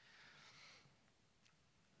 okay?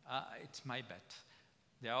 It's my bet.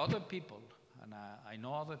 There are other people, and I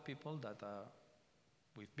know other people that are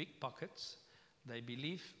with big pockets. They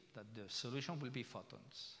believe that the solution will be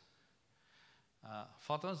photons.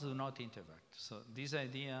 Photons do not interact. So this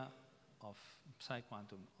idea of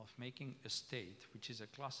psi-quantum, of making a state, which is a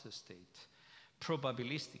cluster state,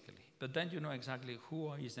 probabilistically, but then you know exactly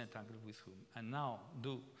who is entangled with whom, and now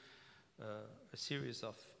do a series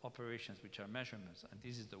of operations which are measurements, and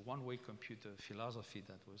this is the one-way computer philosophy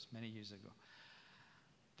that was many years ago.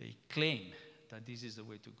 They claim that this is the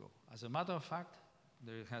way to go. As a matter of fact,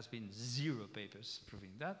 there has been 0 papers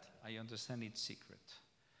proving that. I understand it's secret.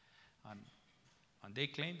 And they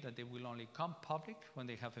claim that they will only come public when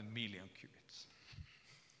they have 1 million qubits.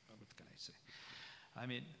 What can I say? I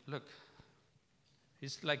mean, look,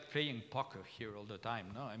 it's like playing poker here all the time,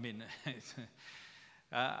 no? I mean,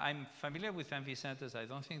 I'm familiar with MV centers. I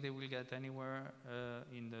don't think they will get anywhere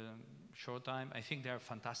in the short time. I think they are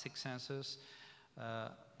fantastic sensors.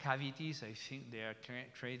 Cavities, I think they are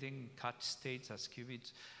creating cut states as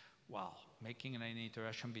qubits. Wow, making an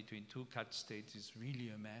interaction between 2 cut states is really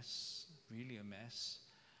a mess, really a mess.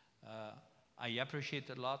 I appreciate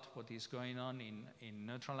a lot what is going on in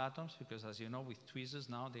neutral atoms, because as you know, with tweezers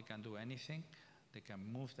now, they can do anything. They can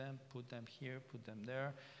move them, put them here, put them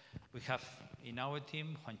there. We have in our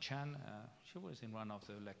team, Huan Chan, she was in one of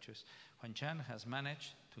the lectures. Huan Chan has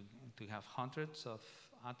managed to have hundreds of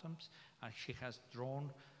atoms, and she has drawn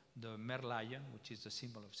the Merlion, which is the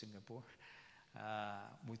symbol of Singapore,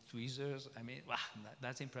 with tweezers. I mean, wow,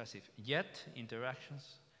 that's impressive. Yet,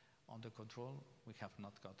 interactions on the control, we have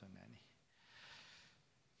not gotten any.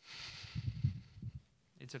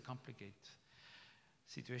 It's a complicated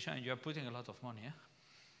situation, and you're putting a lot of money,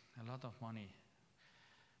 a lot of money,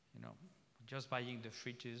 you know, just buying the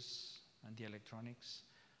fridges and the electronics.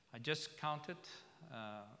 I just counted,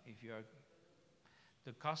 if you are,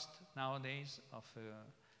 the cost nowadays of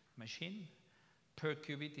a machine per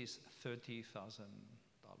qubit is $30,000.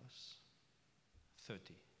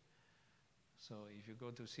 30. So if you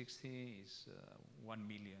go to 60, it's 1.8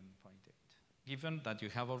 million. Given that you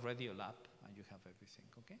have already a lab and you have everything,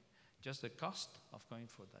 okay? Just the cost of going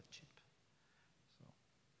for that chip. So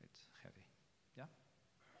it's heavy. Yeah?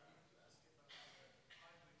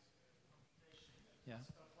 Yeah.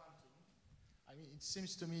 I mean, it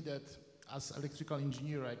seems to me that as electrical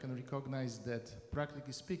engineer, I can recognize that,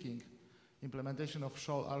 practically speaking, implementation of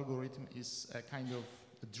Scholl algorithm is a kind of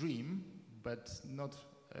a dream, but not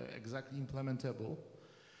exactly implementable.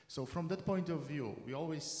 So from that point of view, we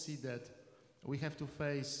always see that we have to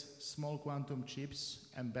face small quantum chips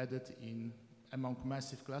embedded among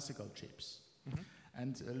massive classical chips. Mm-hmm.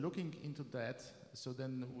 And looking into that, so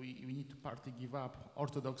then we need to partly give up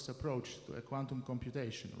orthodox approach to a quantum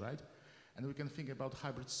computation, right? And we can think about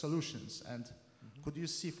hybrid solutions. And could you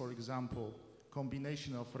see, for example,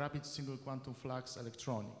 combination of rapid single quantum flux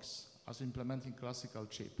electronics as implementing classical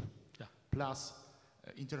chip, plus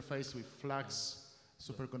interface with flux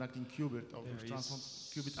superconducting qubit or with transform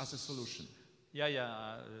qubit as a solution? Yeah,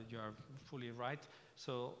 you are fully right.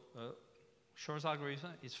 So Shor's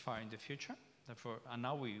algorithm is far in the future. Therefore, and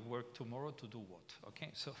now we work tomorrow to do what?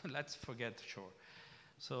 Okay, so let's forget Shor.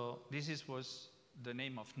 So this was the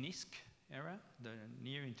name of NISQ era, the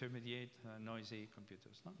near intermediate noisy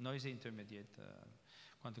computers, no? Noisy intermediate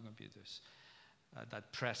quantum computers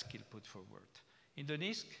that Preskill put forward. In the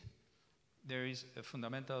NISQ, there is a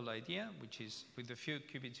fundamental idea, which is with the few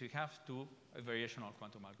qubits you have, do a variational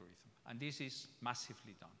quantum algorithm. And this is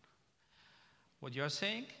massively done. What you are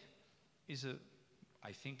saying is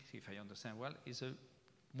I think, if I understand well, is a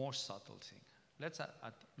more subtle thing. Let's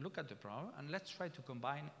look at the problem, and let's try to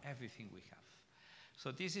combine everything we have.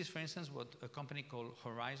 So this is, for instance, what a company called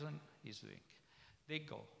Horizon is doing. They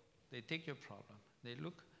take your problem, they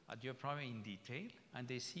look at your problem in detail, and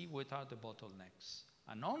they see what are the bottlenecks.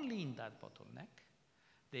 And only in that bottleneck,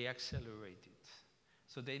 they accelerate it.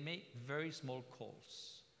 So they make very small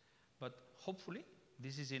calls. But hopefully,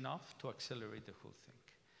 this is enough to accelerate the whole thing.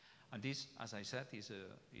 And this, as I said, is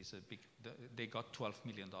a big, they got $12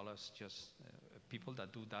 million, just people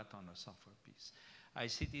that do that on a software piece. I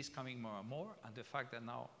see this coming more and more, and the fact that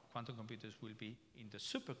now quantum computers will be in the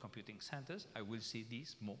supercomputing centers, I will see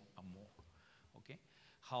this more and more. Okay?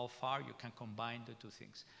 How far you can combine the two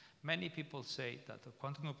things. Many people say that a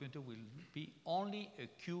quantum computer will be only a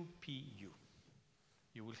QPU.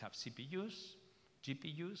 You will have CPUs,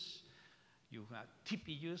 GPUs, you have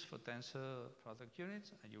TPUs for tensor product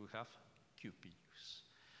units, and you will have QPUs.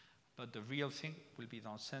 But the real thing will be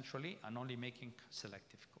done centrally and only making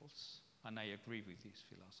selective calls. And I agree with this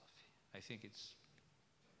philosophy. I think it's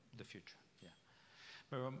the future,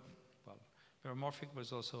 yeah. Meromorphic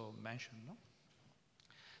was also mentioned, no?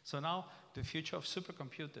 So now the future of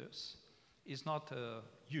supercomputers is not a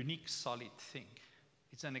unique solid thing.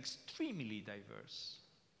 It's an extremely diverse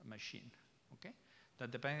machine, okay?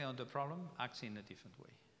 That depending on the problem acts in a different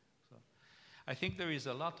way. So I think there is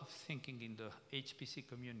a lot of thinking in the HPC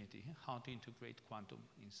community how to integrate quantum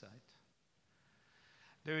inside.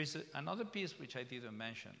 There is another piece which I didn't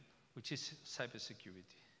mention, which is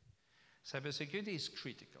cybersecurity. Cybersecurity is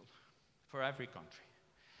critical for every country.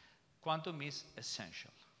 Quantum is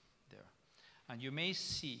essential there. And you may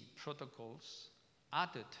see protocols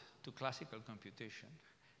added to classical computation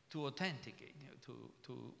to authenticate,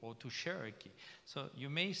 or to share a key. So you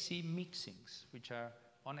may see mixings which are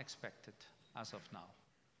unexpected as of now.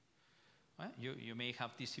 Well, you may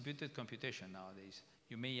have distributed computation nowadays.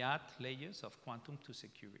 You may add layers of quantum to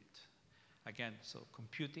secure it. Again, so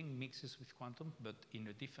computing mixes with quantum, but in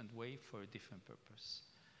a different way for a different purpose.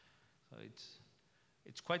 So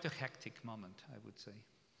it's quite a hectic moment, I would say.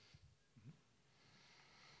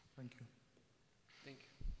 Thank you. Thank you.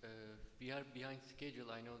 We are behind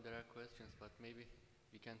schedule. I know there are questions, but maybe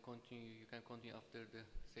we can continue. You can continue after the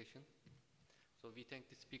session. So we thank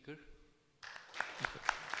the speaker. Okay.